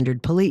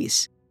standard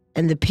police,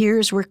 and the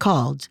peers were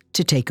called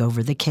to take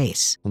over the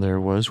case. There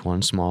was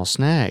one small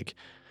snag.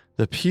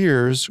 The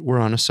peers were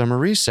on a summer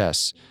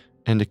recess,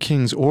 and a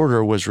king's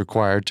order was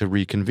required to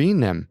reconvene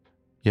them.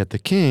 Yet the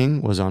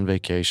king was on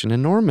vacation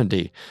in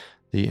Normandy.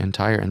 The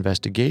entire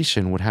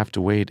investigation would have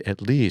to wait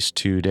at least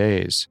 2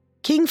 days.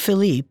 King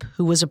Philippe,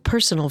 who was a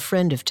personal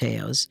friend of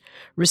Teo's,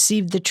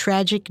 received the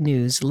tragic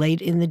news late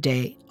in the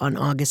day on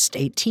August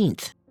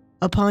 18th.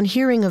 Upon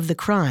hearing of the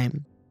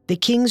crime, the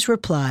king's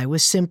reply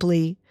was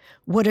simply,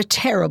 "What a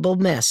terrible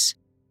mess."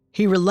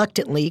 He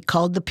reluctantly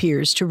called the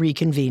peers to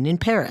reconvene in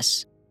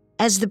Paris.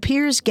 As the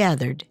peers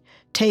gathered,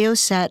 Teo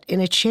sat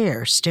in a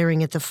chair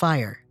staring at the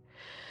fire.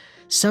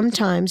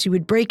 Sometimes he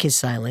would break his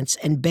silence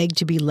and beg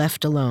to be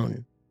left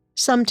alone.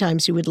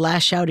 Sometimes he would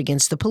lash out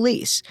against the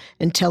police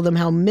and tell them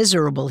how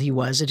miserable he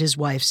was at his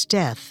wife's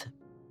death.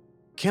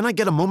 Can't I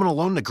get a moment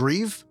alone to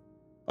grieve?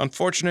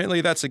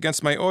 Unfortunately, that's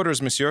against my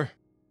orders, monsieur.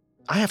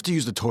 I have to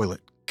use the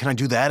toilet. Can I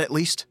do that at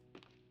least?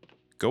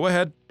 Go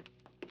ahead.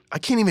 I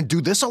can't even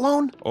do this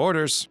alone?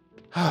 Orders.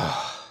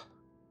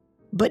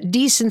 But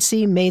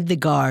decency made the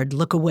guard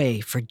look away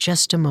for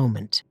just a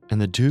moment.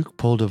 And the Duke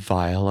pulled a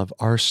vial of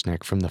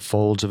arsenic from the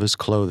folds of his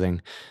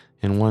clothing.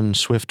 In one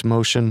swift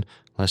motion,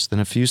 less than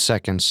a few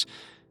seconds,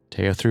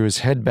 Teo threw his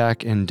head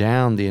back and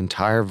down the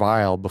entire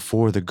vial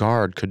before the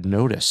guard could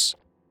notice.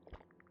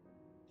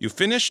 You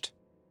finished?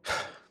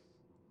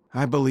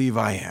 I believe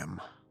I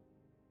am.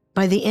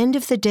 By the end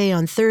of the day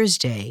on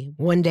Thursday,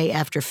 one day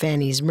after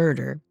Fanny's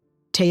murder,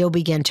 Teo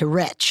began to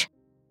retch.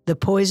 The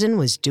poison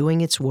was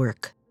doing its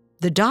work.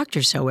 The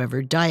doctors,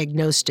 however,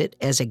 diagnosed it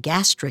as a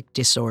gastric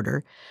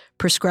disorder,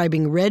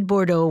 prescribing red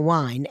Bordeaux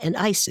wine and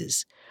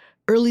ices.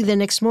 Early the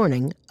next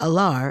morning,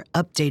 Allard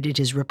updated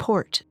his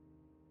report.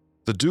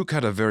 The Duke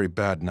had a very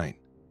bad night.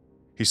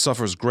 He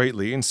suffers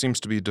greatly and seems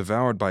to be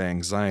devoured by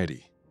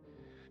anxiety.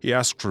 He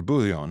asked for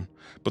bouillon,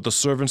 but the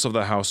servants of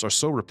the house are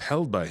so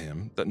repelled by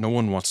him that no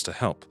one wants to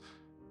help.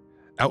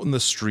 Out in the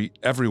street,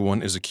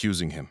 everyone is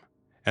accusing him,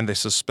 and they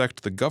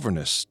suspect the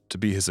governess to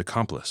be his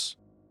accomplice.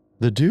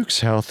 The Duke's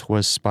health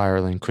was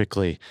spiraling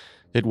quickly.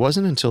 It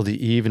wasn't until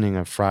the evening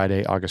of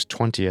Friday, August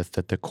 20th,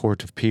 that the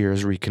Court of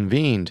Peers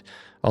reconvened.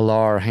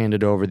 Allard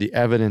handed over the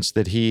evidence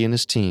that he and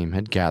his team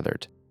had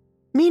gathered.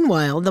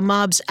 Meanwhile, the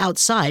mobs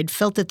outside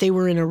felt that they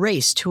were in a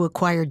race to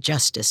acquire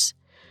justice.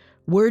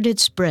 Word had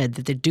spread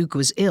that the Duke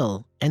was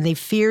ill, and they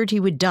feared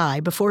he would die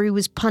before he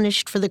was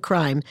punished for the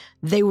crime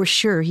they were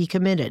sure he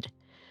committed.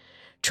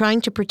 Trying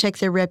to protect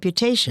their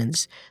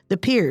reputations, the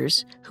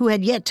peers, who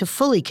had yet to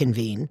fully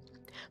convene,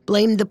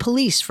 blamed the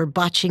police for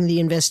botching the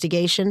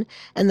investigation,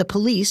 and the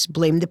police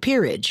blamed the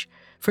peerage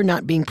for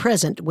not being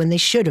present when they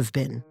should have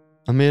been.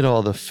 Amid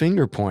all the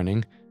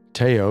finger-pointing,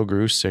 Teo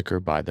grew sicker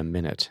by the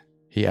minute.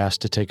 He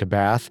asked to take a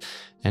bath,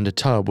 and a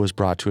tub was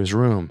brought to his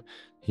room.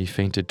 He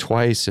fainted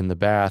twice in the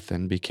bath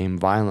and became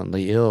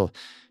violently ill.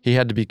 He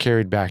had to be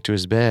carried back to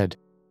his bed.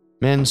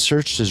 Men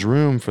searched his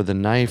room for the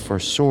knife or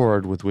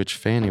sword with which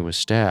Fanny was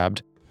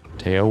stabbed.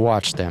 Teo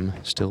watched them,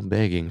 still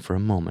begging for a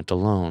moment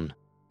alone.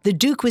 The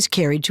Duke was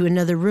carried to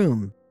another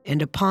room,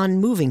 and upon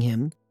moving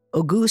him,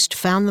 Auguste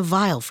found the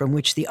vial from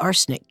which the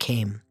arsenic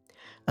came.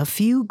 A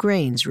few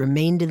grains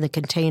remained in the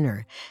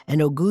container,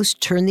 and Auguste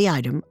turned the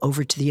item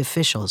over to the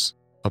officials.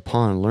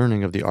 Upon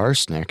learning of the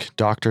arsenic,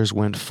 doctors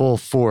went full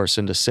force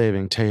into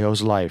saving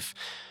Teo's life.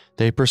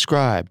 They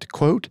prescribed,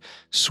 quote,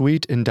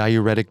 sweet and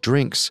diuretic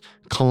drinks,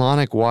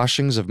 colonic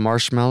washings of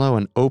marshmallow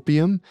and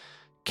opium,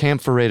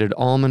 camphorated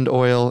almond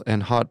oil,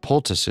 and hot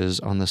poultices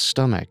on the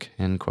stomach,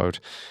 end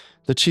quote.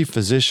 The chief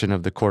physician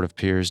of the Court of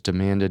Peers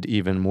demanded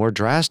even more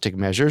drastic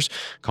measures,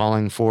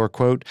 calling for,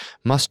 quote,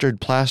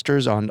 mustard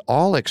plasters on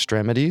all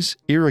extremities,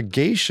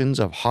 irrigations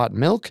of hot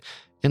milk,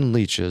 and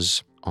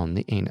leeches on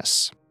the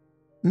anus.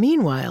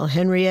 Meanwhile,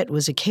 Henriette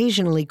was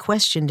occasionally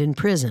questioned in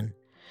prison,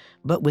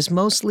 but was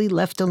mostly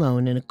left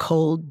alone in a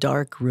cold,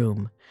 dark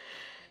room.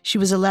 She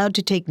was allowed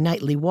to take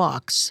nightly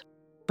walks,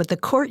 but the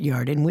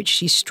courtyard in which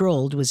she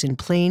strolled was in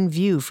plain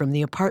view from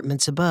the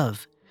apartments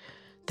above.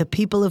 The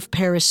people of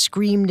Paris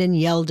screamed and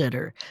yelled at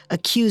her,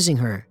 accusing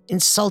her,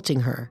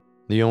 insulting her.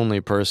 The only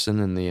person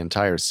in the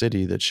entire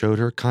city that showed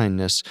her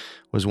kindness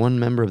was one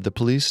member of the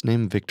police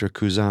named Victor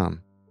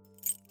Cousin.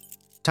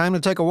 Time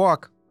to take a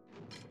walk.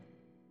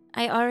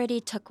 I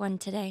already took one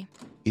today.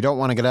 You don't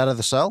want to get out of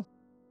the cell?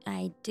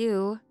 I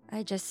do.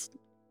 I just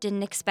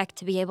didn't expect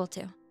to be able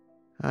to.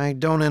 I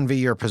don't envy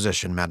your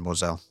position,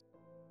 mademoiselle.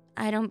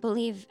 I don't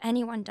believe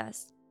anyone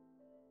does.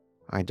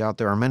 I doubt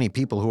there are many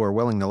people who are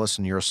willing to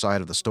listen to your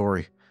side of the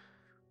story.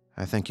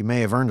 I think you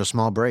may have earned a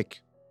small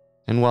break.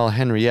 And while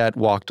Henriette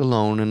walked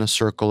alone in a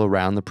circle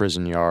around the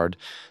prison yard,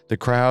 the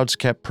crowds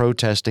kept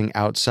protesting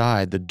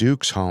outside the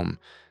Duke's home.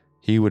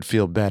 He would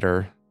feel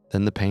better,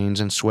 then the pains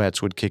and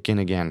sweats would kick in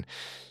again.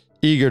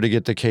 Eager to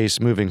get the case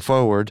moving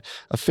forward,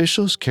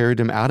 officials carried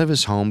him out of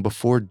his home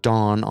before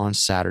dawn on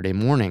Saturday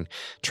morning,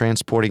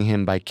 transporting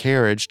him by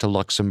carriage to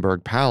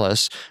Luxembourg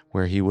Palace,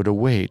 where he would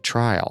await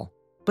trial.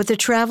 But the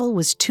travel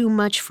was too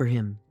much for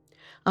him.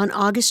 On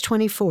August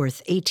 24,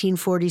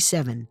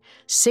 1847,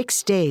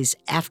 6 days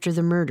after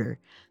the murder,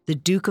 the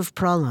Duke of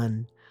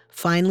Praslin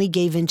finally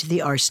gave in to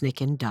the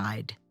arsenic and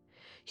died.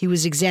 He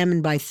was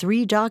examined by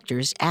 3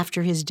 doctors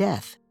after his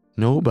death.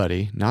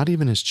 Nobody, not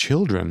even his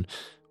children,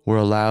 were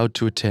allowed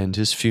to attend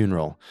his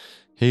funeral.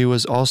 He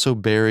was also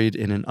buried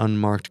in an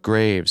unmarked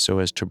grave so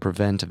as to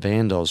prevent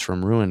vandals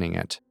from ruining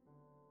it.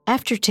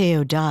 After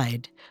Theo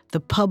died, the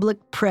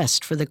public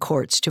pressed for the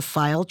courts to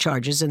file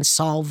charges and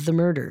solve the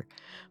murder,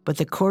 but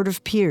the Court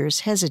of Peers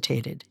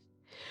hesitated.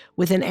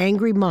 With an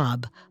angry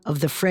mob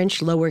of the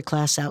French lower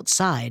class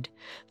outside,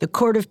 the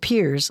Court of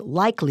Peers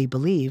likely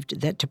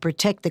believed that to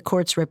protect the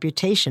court's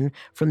reputation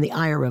from the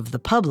ire of the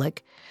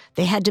public,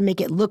 they had to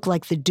make it look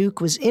like the Duke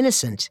was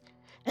innocent,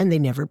 and they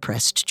never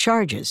pressed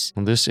charges.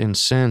 This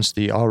incensed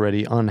the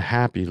already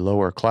unhappy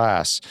lower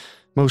class.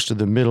 Most of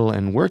the middle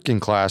and working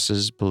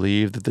classes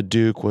believed that the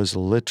Duke was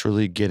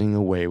literally getting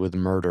away with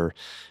murder,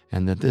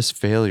 and that this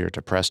failure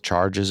to press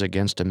charges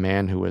against a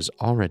man who was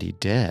already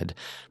dead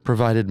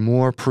provided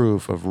more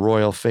proof of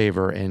royal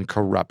favor and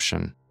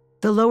corruption.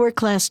 The lower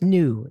class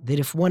knew that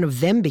if one of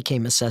them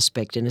became a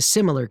suspect in a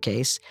similar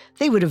case,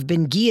 they would have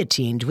been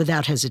guillotined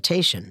without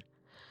hesitation.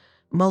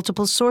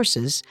 Multiple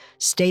sources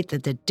state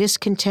that the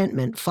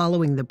discontentment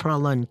following the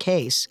Praslin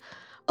case,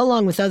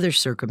 along with other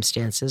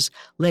circumstances,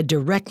 led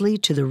directly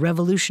to the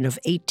Revolution of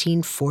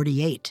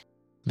 1848.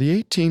 The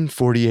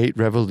 1848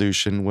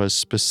 revolution was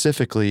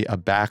specifically a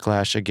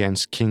backlash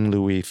against King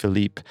Louis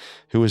Philippe,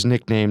 who was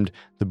nicknamed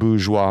the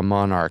bourgeois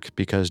monarch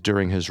because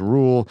during his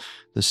rule,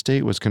 the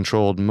state was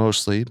controlled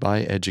mostly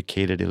by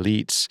educated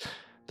elites.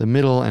 The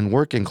middle and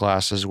working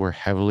classes were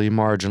heavily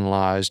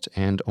marginalized,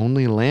 and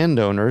only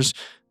landowners,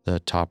 the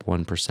top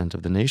 1%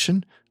 of the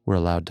nation, were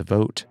allowed to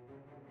vote.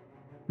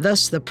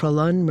 Thus, the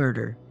Praslin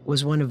murder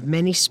was one of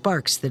many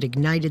sparks that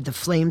ignited the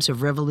flames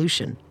of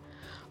revolution.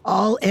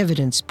 All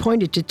evidence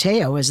pointed to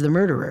Theo as the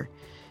murderer,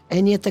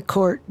 and yet the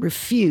court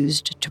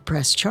refused to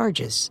press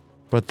charges.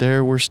 But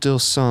there were still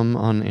some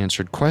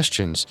unanswered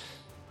questions.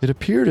 It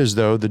appeared as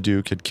though the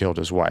Duke had killed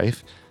his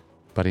wife,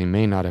 but he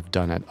may not have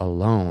done it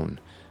alone.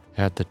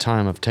 At the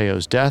time of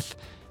Theo's death,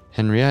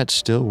 Henriette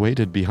still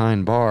waited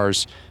behind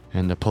bars,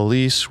 and the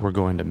police were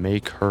going to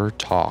make her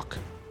talk.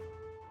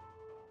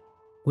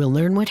 We'll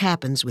learn what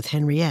happens with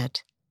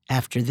Henriette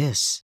after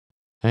this.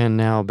 And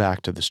now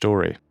back to the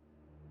story.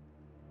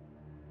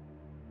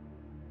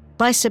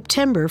 By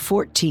September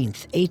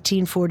 14th,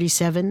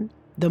 1847,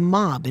 the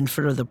mob in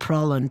front of the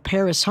Praslin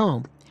Paris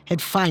home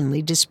had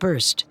finally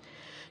dispersed.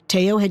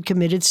 Theo had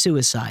committed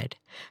suicide,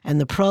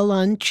 and the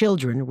Praslin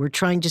children were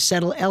trying to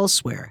settle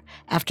elsewhere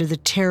after the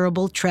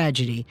terrible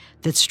tragedy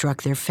that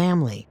struck their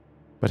family.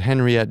 But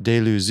Henriette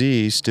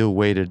Deluzy still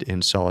waited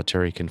in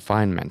solitary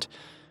confinement.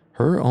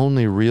 Her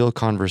only real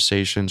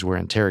conversations were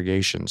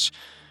interrogations.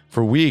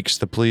 For weeks,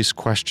 the police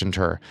questioned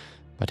her,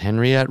 but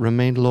Henriette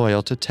remained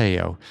loyal to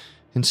Theo,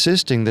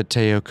 insisting that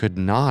Theo could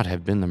not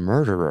have been the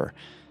murderer.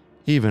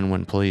 Even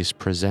when police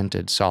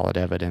presented solid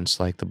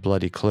evidence like the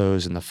bloody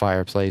clothes in the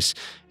fireplace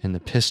and the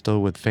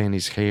pistol with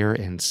Fanny's hair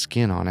and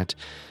skin on it,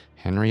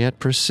 Henriette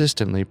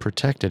persistently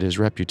protected his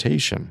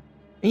reputation.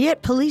 And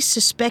yet police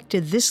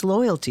suspected this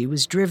loyalty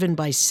was driven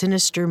by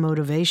sinister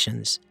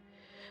motivations.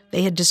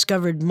 They had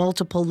discovered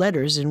multiple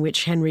letters in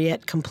which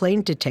Henriette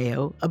complained to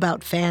Theo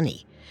about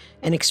Fanny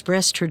and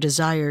expressed her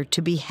desire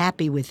to be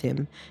happy with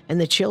him and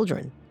the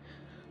children.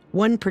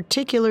 One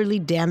particularly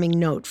damning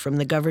note from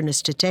the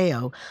governess to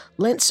Theo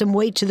lent some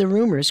weight to the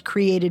rumors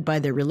created by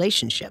their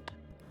relationship.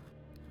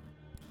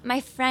 My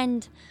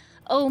friend,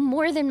 oh,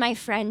 more than my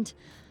friend.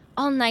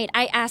 All night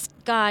I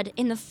asked God,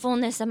 in the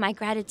fullness of my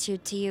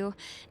gratitude to you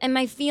and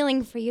my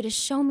feeling for you, to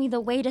show me the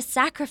way to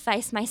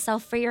sacrifice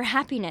myself for your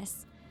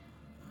happiness.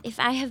 If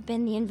I have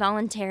been the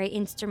involuntary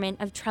instrument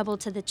of trouble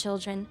to the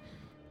children,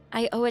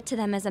 I owe it to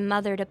them as a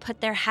mother to put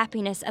their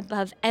happiness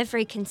above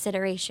every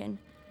consideration.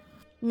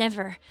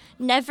 Never,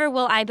 never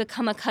will I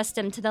become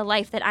accustomed to the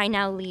life that I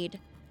now lead.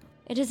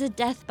 It is a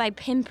death by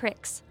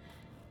pinpricks.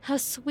 How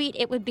sweet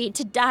it would be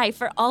to die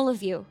for all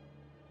of you.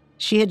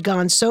 She had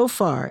gone so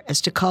far as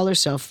to call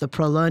herself the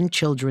Praslin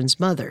children's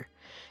mother,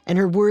 and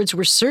her words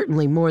were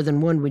certainly more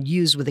than one would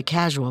use with a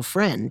casual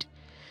friend.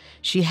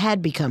 She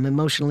had become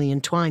emotionally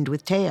entwined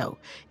with Theo,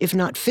 if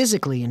not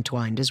physically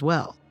entwined as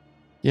well.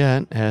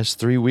 Yet, as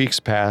 3 weeks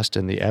passed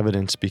and the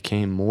evidence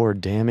became more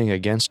damning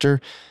against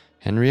her,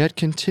 Henriette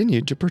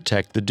continued to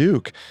protect the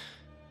Duke.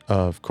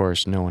 Of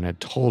course, no one had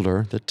told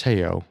her that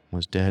Theo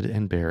was dead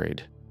and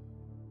buried.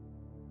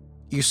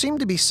 You seem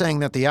to be saying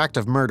that the act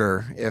of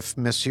murder, if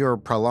Monsieur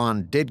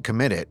Praslin did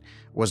commit it,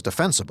 was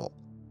defensible.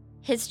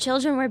 His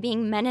children were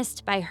being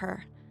menaced by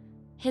her.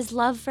 His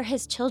love for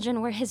his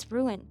children were his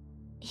ruin.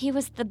 He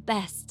was the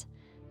best,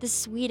 the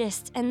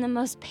sweetest, and the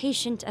most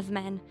patient of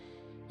men,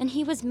 and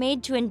he was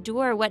made to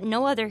endure what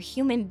no other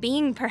human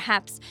being,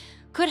 perhaps,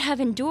 could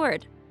have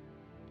endured.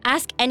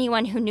 Ask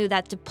anyone who knew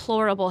that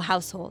deplorable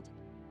household.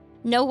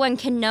 No one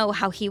can know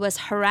how he was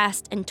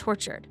harassed and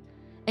tortured,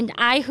 and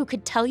I who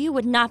could tell you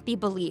would not be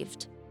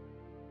believed.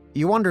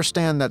 You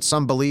understand that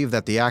some believe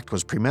that the act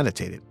was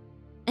premeditated.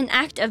 An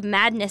act of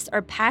madness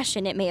or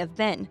passion it may have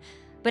been,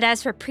 but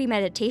as for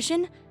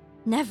premeditation,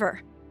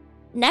 never.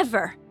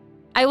 Never.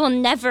 I will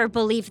never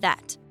believe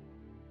that.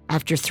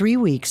 After 3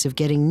 weeks of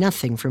getting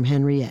nothing from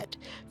Henriette,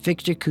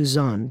 Victor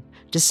Cousin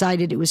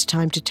decided it was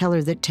time to tell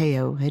her that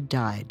Theo had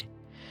died.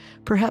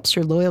 Perhaps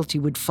her loyalty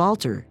would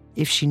falter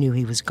if she knew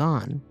he was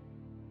gone.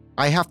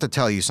 I have to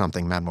tell you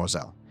something,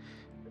 mademoiselle.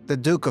 The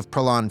Duke of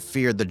Praslin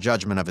feared the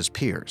judgment of his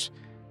peers,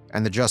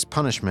 and the just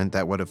punishment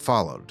that would have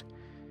followed.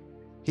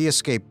 He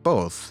escaped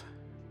both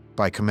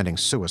by committing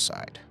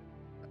suicide.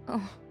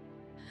 Oh,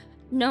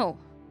 no.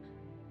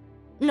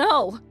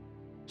 No!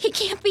 He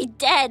can't be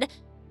dead!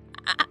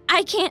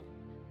 I can't...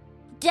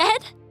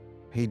 Dead?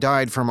 He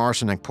died from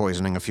arsenic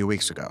poisoning a few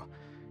weeks ago.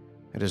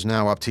 It is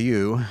now up to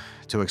you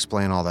to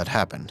explain all that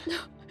happened.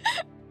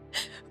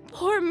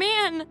 Poor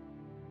man!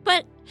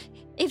 But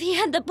if he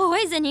had the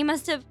poison, he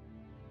must have...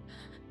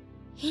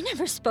 He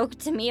never spoke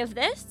to me of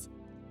this.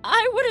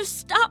 I would have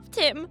stopped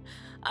him.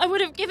 I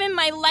would have given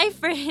my life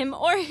for him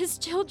or his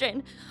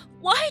children.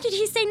 Why did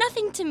he say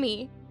nothing to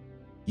me?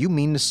 You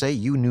mean to say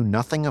you knew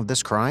nothing of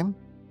this crime?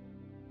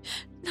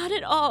 Not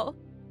at all.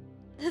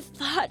 The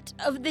thought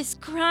of this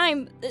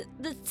crime,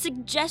 the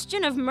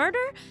suggestion of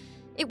murder,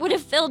 it would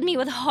have filled me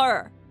with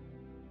horror.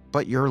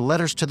 But your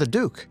letters to the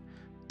Duke,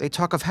 they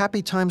talk of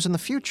happy times in the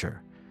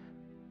future.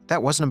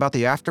 That wasn't about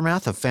the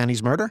aftermath of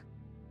Fanny's murder?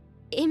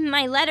 In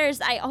my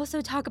letters, I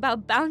also talk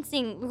about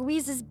bouncing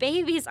Louise's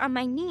babies on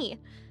my knee.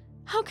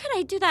 How could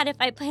I do that if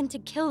I planned to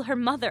kill her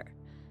mother?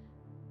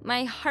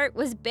 My heart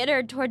was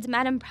bitter towards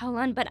Madame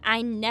Praslin, but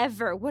I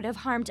never would have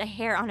harmed a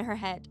hair on her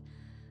head.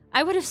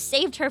 I would have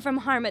saved her from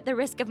harm at the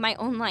risk of my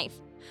own life.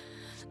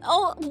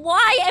 Oh,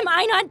 why am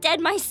I not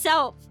dead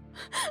myself?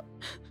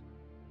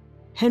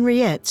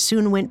 Henriette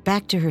soon went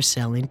back to her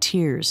cell in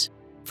tears.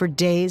 For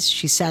days,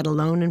 she sat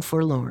alone and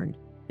forlorn,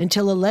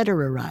 until a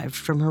letter arrived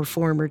from her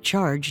former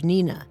charge,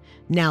 Nina,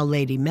 now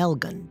Lady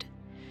Melgund.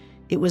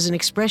 It was an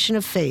expression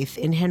of faith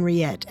in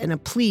Henriette and a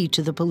plea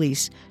to the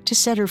police to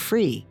set her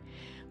free.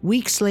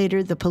 Weeks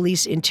later, the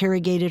police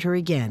interrogated her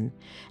again,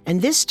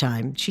 and this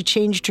time she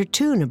changed her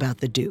tune about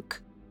the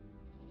Duke.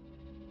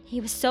 He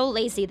was so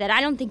lazy that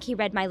I don't think he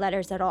read my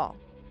letters at all.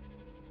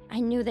 I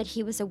knew that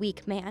he was a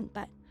weak man,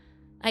 but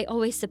I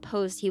always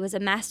supposed he was a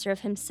master of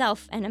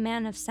himself and a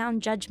man of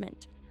sound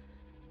judgment.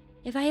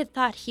 If I had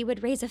thought he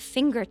would raise a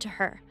finger to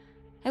her,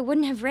 I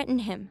wouldn't have written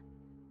him.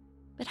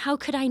 But how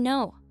could I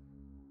know?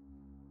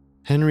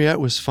 Henriette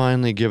was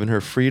finally given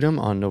her freedom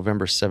on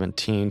November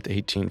 17,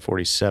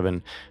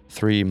 1847,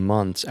 3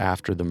 months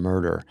after the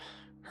murder.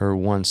 Her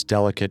once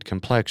delicate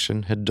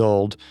complexion had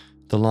dulled,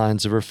 the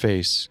lines of her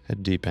face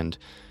had deepened.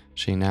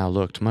 She now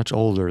looked much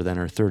older than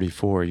her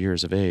 34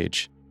 years of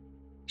age.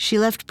 She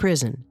left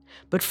prison,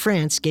 but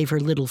France gave her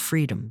little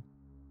freedom.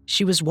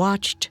 She was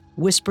watched,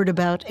 whispered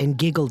about, and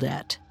giggled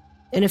at.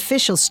 An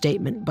official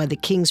statement by the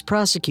king's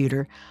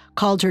prosecutor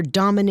called her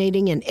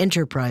dominating and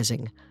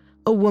enterprising,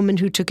 a woman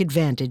who took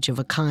advantage of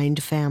a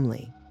kind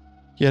family.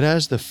 Yet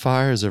as the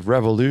fires of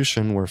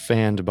revolution were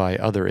fanned by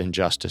other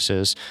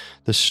injustices,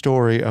 the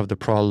story of the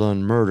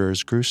Praslin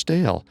murders grew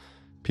stale.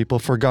 People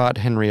forgot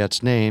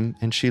Henriette's name,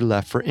 and she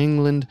left for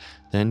England,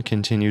 then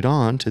continued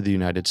on to the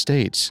United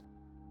States.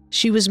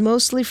 She was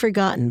mostly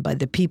forgotten by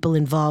the people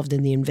involved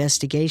in the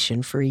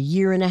investigation for a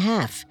year and a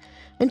half,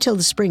 until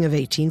the spring of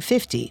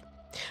 1850,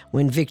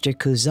 when Victor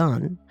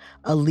Cousin,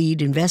 a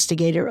lead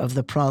investigator of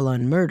the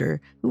Praslin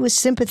murder who was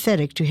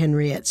sympathetic to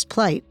Henriette's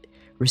plight,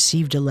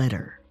 received a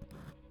letter.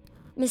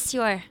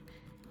 Monsieur,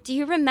 do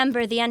you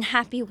remember the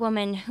unhappy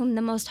woman whom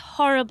the most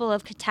horrible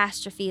of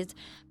catastrophes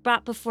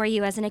brought before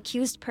you as an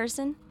accused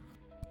person?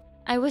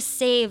 I was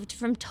saved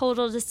from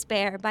total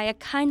despair by a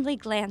kindly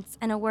glance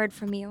and a word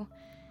from you.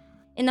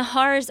 In the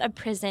horrors of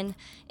prison,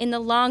 in the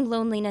long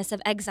loneliness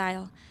of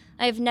exile,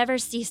 I have never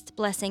ceased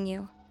blessing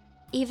you.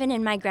 Even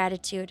in my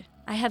gratitude,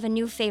 I have a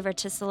new favor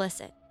to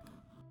solicit.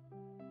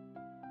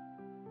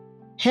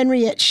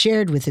 Henriette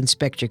shared with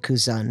Inspector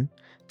Cousin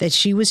that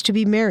she was to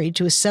be married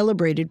to a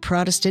celebrated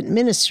Protestant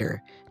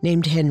minister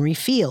named Henry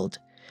Field.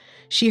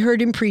 She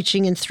heard him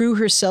preaching and threw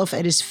herself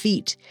at his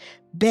feet,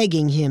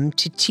 begging him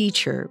to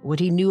teach her what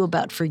he knew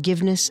about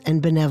forgiveness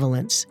and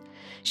benevolence.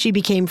 She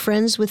became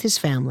friends with his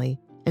family,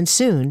 and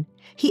soon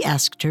he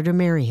asked her to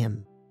marry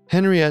him.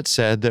 Henriette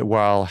said that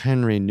while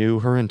Henry knew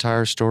her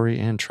entire story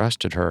and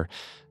trusted her,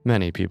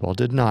 many people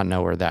did not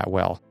know her that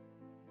well.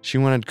 She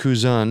wanted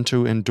Cousin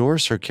to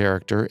endorse her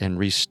character and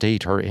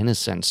restate her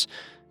innocence.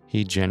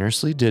 He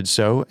generously did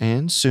so,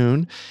 and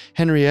soon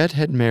Henriette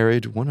had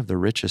married one of the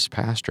richest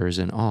pastors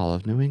in all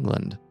of New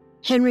England.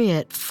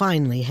 Henriette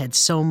finally had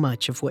so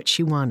much of what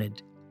she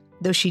wanted.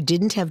 Though she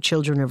didn't have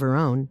children of her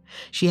own,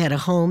 she had a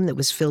home that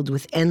was filled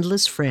with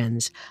endless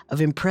friends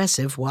of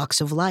impressive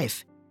walks of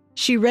life.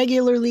 She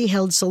regularly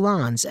held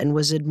salons and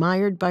was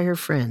admired by her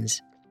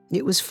friends.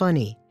 It was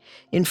funny.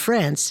 In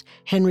France,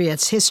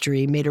 Henriette's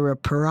history made her a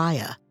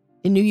pariah.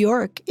 In New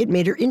York, it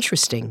made her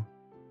interesting.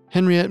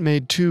 Henriette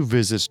made 2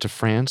 visits to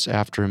France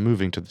after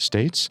moving to the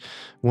States.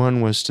 One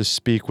was to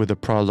speak with the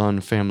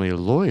Praslin family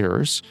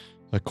lawyers.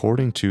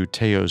 According to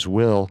Théo's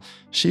will,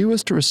 she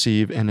was to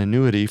receive an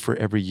annuity for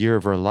every year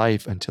of her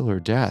life until her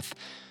death.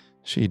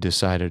 She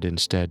decided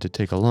instead to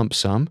take a lump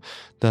sum,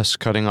 thus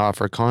cutting off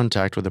her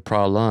contact with the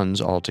Praslins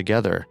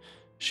altogether.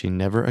 She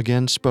never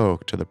again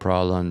spoke to the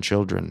Praslin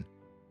children.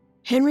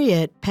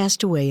 Henriette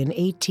passed away in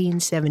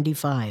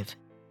 1875.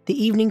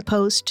 The Evening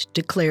Post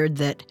declared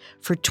that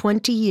for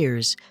 20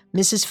 years,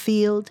 Mrs.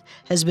 Field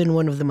has been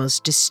one of the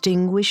most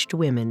distinguished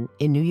women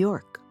in New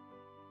York.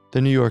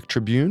 The New York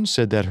Tribune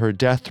said that her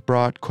death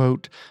brought,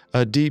 quote,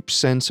 a deep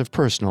sense of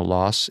personal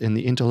loss in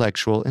the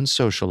intellectual and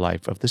social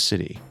life of the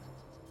city.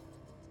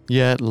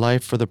 Yet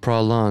life for the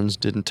Praslins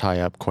didn't tie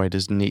up quite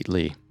as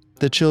neatly.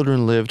 The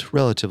children lived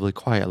relatively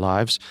quiet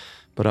lives,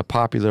 but a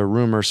popular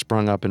rumor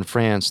sprung up in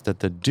France that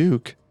the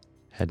Duke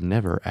had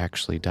never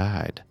actually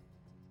died.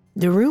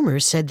 The rumor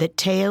said that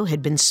Théo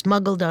had been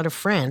smuggled out of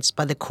France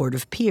by the Court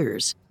of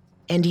Peers,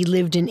 and he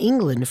lived in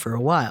England for a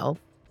while.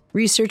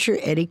 Researcher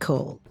Eddie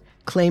Cole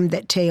claimed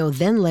that Théo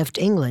then left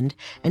England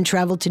and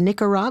traveled to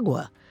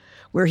Nicaragua,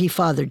 where he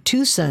fathered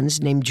 2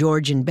 sons named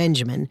George and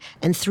Benjamin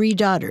and 3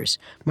 daughters,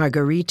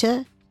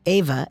 Margarita,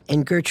 Ava,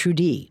 and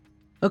Gertrude.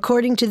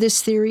 According to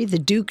this theory, the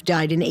Duke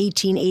died in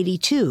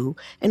 1882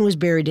 and was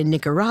buried in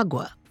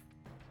Nicaragua.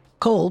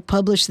 Cole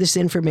published this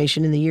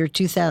information in the year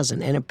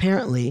 2000, and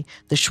apparently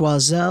the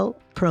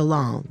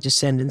Choiseul-Praslin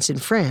descendants in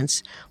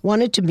France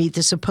wanted to meet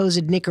the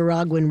supposed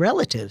Nicaraguan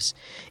relatives.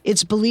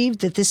 It's believed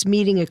that this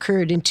meeting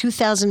occurred in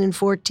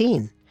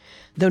 2014,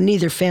 though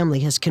neither family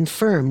has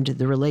confirmed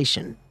the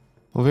relation.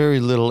 Well, very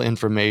little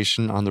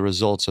information on the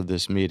results of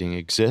this meeting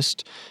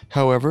exist.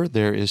 However,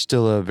 there is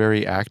still a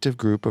very active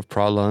group of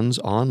Praslins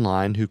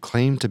online who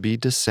claim to be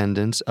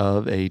descendants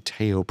of a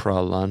Théo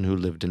Praslin who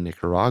lived in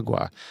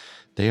Nicaragua.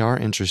 They are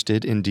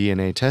interested in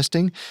DNA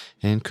testing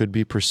and could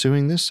be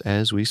pursuing this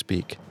as we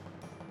speak.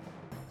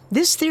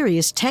 This theory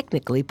is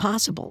technically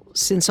possible,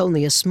 since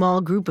only a small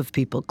group of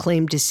people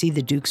claimed to see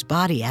the Duke's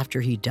body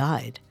after he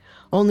died.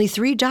 Only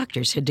 3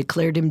 doctors had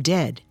declared him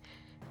dead,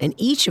 and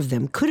each of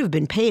them could have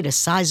been paid a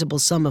sizable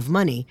sum of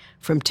money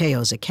from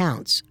Théo's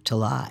accounts to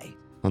lie.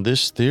 Well,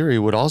 this theory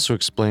would also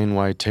explain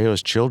why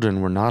Théo's children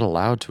were not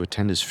allowed to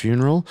attend his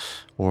funeral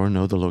or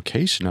know the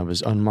location of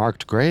his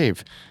unmarked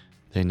grave.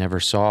 They never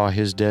saw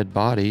his dead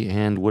body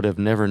and would have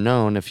never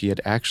known if he had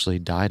actually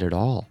died at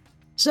all.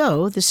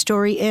 So the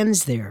story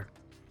ends there.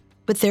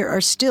 But there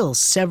are still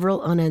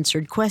several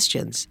unanswered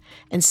questions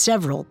and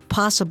several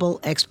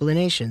possible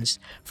explanations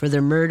for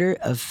the murder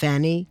of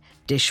Fanny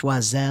de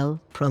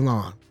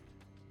Choiseul-Praslin.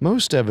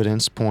 Most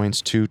evidence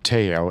points to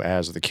Théo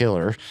as the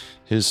killer.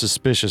 His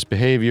suspicious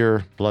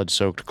behavior,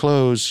 blood-soaked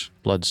clothes,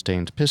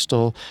 blood-stained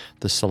pistol,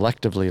 the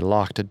selectively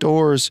locked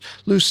doors,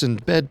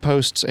 loosened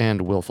bedposts,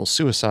 and willful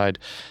suicide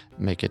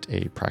make it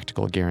a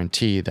practical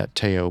guarantee that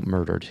Théo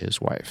murdered his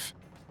wife.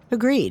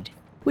 Agreed,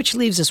 which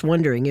leaves us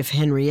wondering if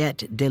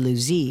Henriette de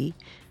Choiseul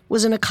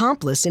was an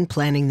accomplice in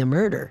planning the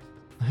murder.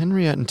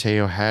 Henriette and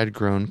Théo had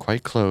grown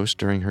quite close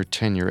during her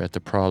tenure at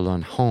the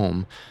Praslin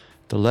home.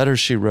 The letters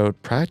she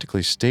wrote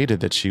practically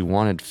stated that she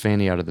wanted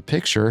Fanny out of the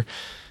picture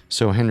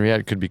so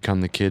Henriette could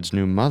become the kid's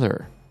new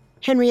mother.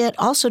 Henriette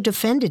also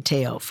defended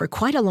Theo for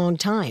quite a long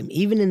time,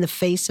 even in the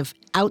face of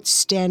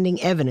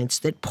outstanding evidence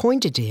that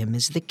pointed to him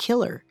as the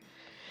killer.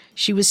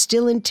 She was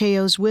still in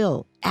Theo's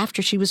will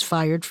after she was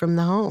fired from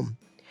the home.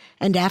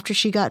 And after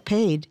she got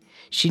paid,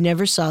 she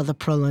never saw the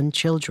Praslin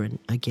children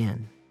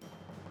again.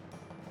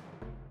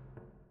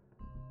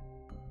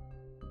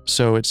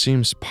 So it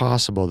seems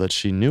possible that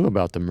she knew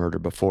about the murder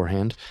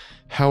beforehand.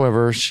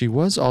 However, she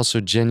was also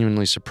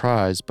genuinely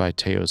surprised by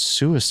Theo's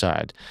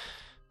suicide.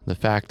 The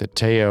fact that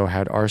Theo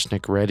had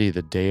arsenic ready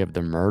the day of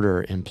the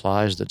murder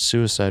implies that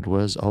suicide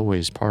was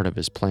always part of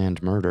his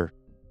planned murder.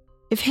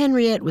 If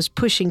Henriette was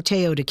pushing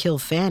Theo to kill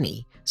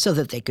Fanny so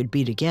that they could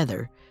be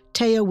together,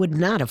 Theo would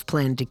not have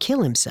planned to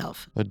kill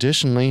himself.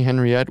 Additionally,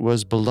 Henriette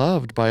was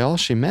beloved by all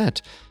she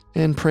met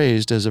and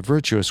praised as a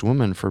virtuous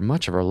woman for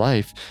much of her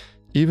life,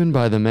 even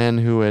by the men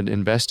who had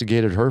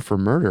investigated her for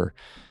murder.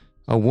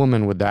 A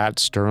woman with that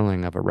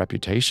sterling of a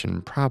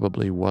reputation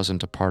probably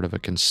wasn't a part of a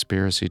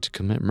conspiracy to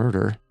commit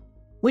murder.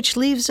 Which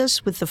leaves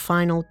us with the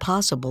final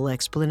possible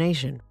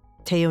explanation.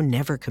 Theo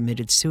never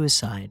committed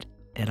suicide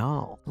at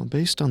all. Well,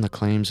 based on the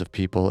claims of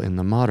people in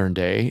the modern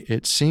day,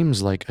 it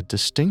seems like a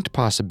distinct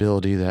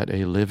possibility that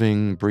a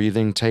living,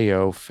 breathing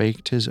Theo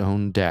faked his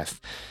own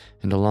death,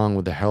 and along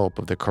with the help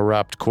of the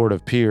corrupt court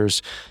of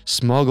peers,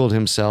 smuggled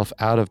himself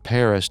out of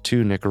Paris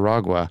to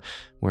Nicaragua,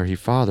 where he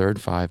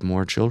fathered 5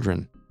 more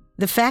children.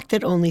 The fact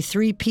that only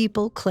 3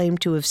 people claimed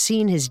to have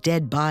seen his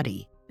dead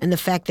body, and the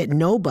fact that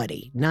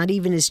nobody, not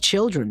even his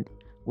children,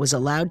 was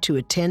allowed to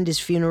attend his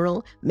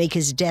funeral make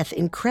his death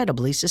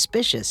incredibly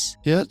suspicious.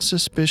 Yet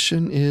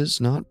suspicion is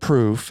not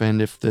proof,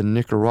 and if the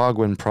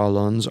Nicaraguan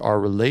Praslins are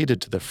related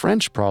to the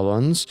French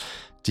Praslins,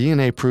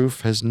 DNA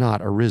proof has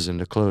not arisen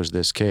to close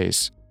this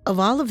case. Of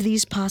all of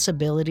these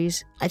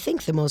possibilities, I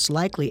think the most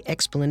likely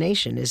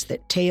explanation is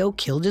that Theo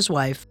killed his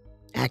wife,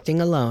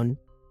 acting alone,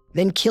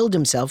 then killed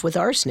himself with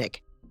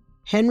arsenic.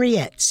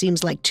 Henriette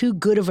seems like too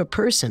good of a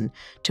person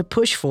to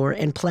push for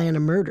and plan a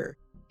murder.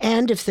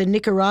 And if the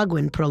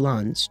Nicaraguan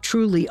Praslins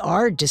truly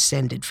are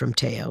descended from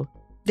Theo,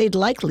 they'd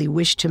likely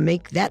wish to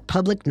make that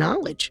public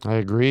knowledge. I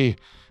agree.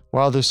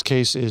 While this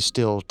case is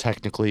still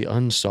technically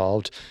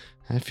unsolved,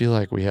 I feel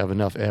like we have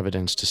enough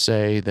evidence to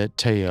say that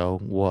Theo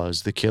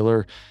was the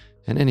killer,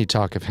 and any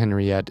talk of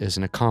Henriette as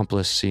an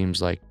accomplice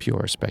seems like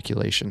pure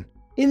speculation.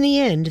 In the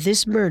end,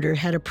 this murder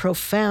had a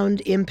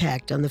profound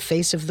impact on the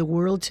face of the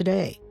world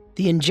today.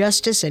 The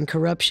injustice and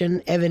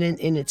corruption evident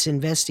in its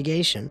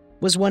investigation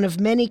was one of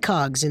many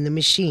cogs in the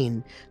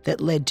machine that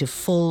led to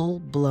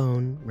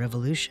full-blown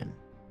revolution.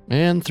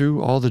 And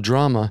through all the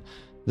drama,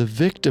 the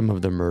victim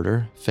of the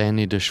murder,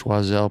 Fanny de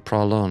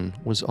Choiseul-Praslin,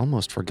 was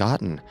almost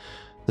forgotten.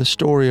 The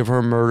story of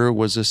her murder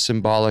was a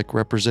symbolic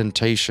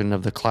representation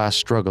of the class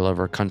struggle of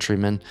her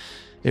countrymen.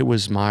 It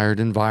was mired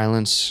in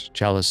violence,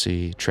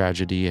 jealousy,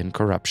 tragedy, and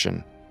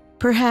corruption.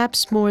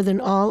 Perhaps more than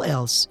all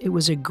else, it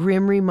was a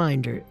grim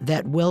reminder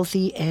that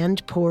wealthy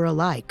and poor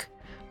alike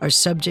are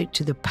subject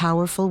to the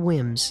powerful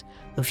whims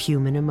of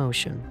human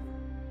emotion.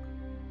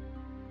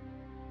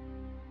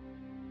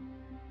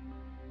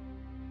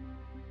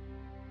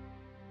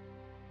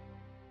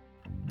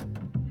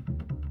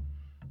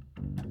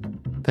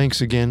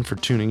 Thanks again for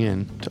tuning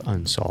in to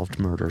Unsolved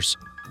Murders.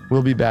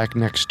 We'll be back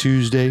next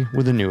Tuesday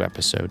with a new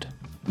episode.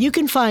 You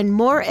can find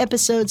more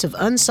episodes of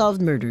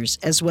Unsolved Murders,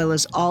 as well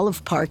as all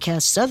of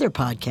Parcast's other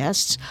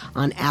podcasts,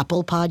 on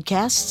Apple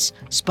Podcasts,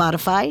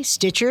 Spotify,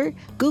 Stitcher,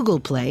 Google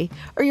Play,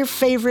 or your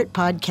favorite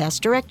podcast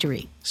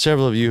directory.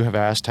 Several of you have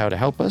asked how to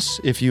help us.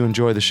 If you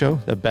enjoy the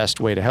show, the best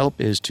way to help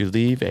is to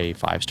leave a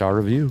 5-star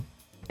review.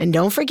 And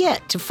don't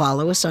forget to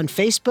follow us on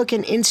Facebook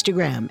and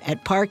Instagram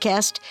at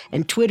Parcast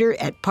and Twitter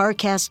at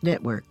Parcast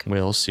Network.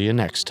 We'll see you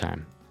next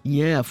time.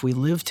 Yeah, if we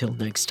live till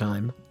next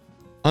time.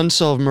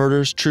 Unsolved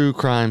Murders True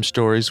Crime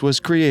Stories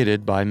was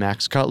created by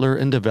Max Cutler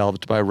and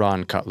developed by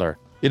Ron Cutler.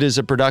 It is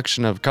a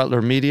production of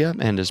Cutler Media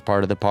and is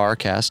part of the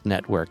Parcast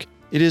Network.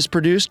 It is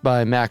produced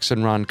by Max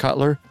and Ron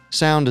Cutler,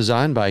 sound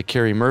design by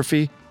Carrie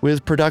Murphy,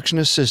 with production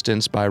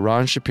assistance by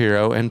Ron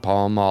Shapiro and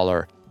Paul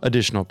Mahler.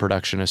 Additional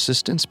production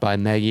assistance by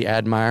Maggie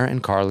Admire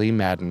and Carly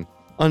Madden.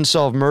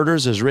 Unsolved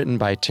Murders is written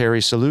by Terry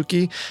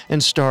Saluki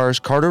and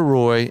stars Carter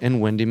Roy and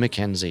Wendy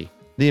McKenzie.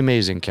 The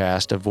amazing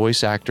cast of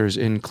voice actors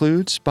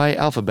includes, by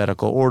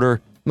alphabetical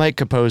order, Mike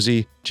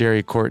Capozzi,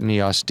 Jerry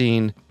Courtney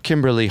Austin,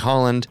 Kimberly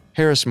Holland,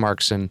 Harris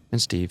Markson,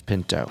 and Steve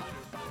Pinto.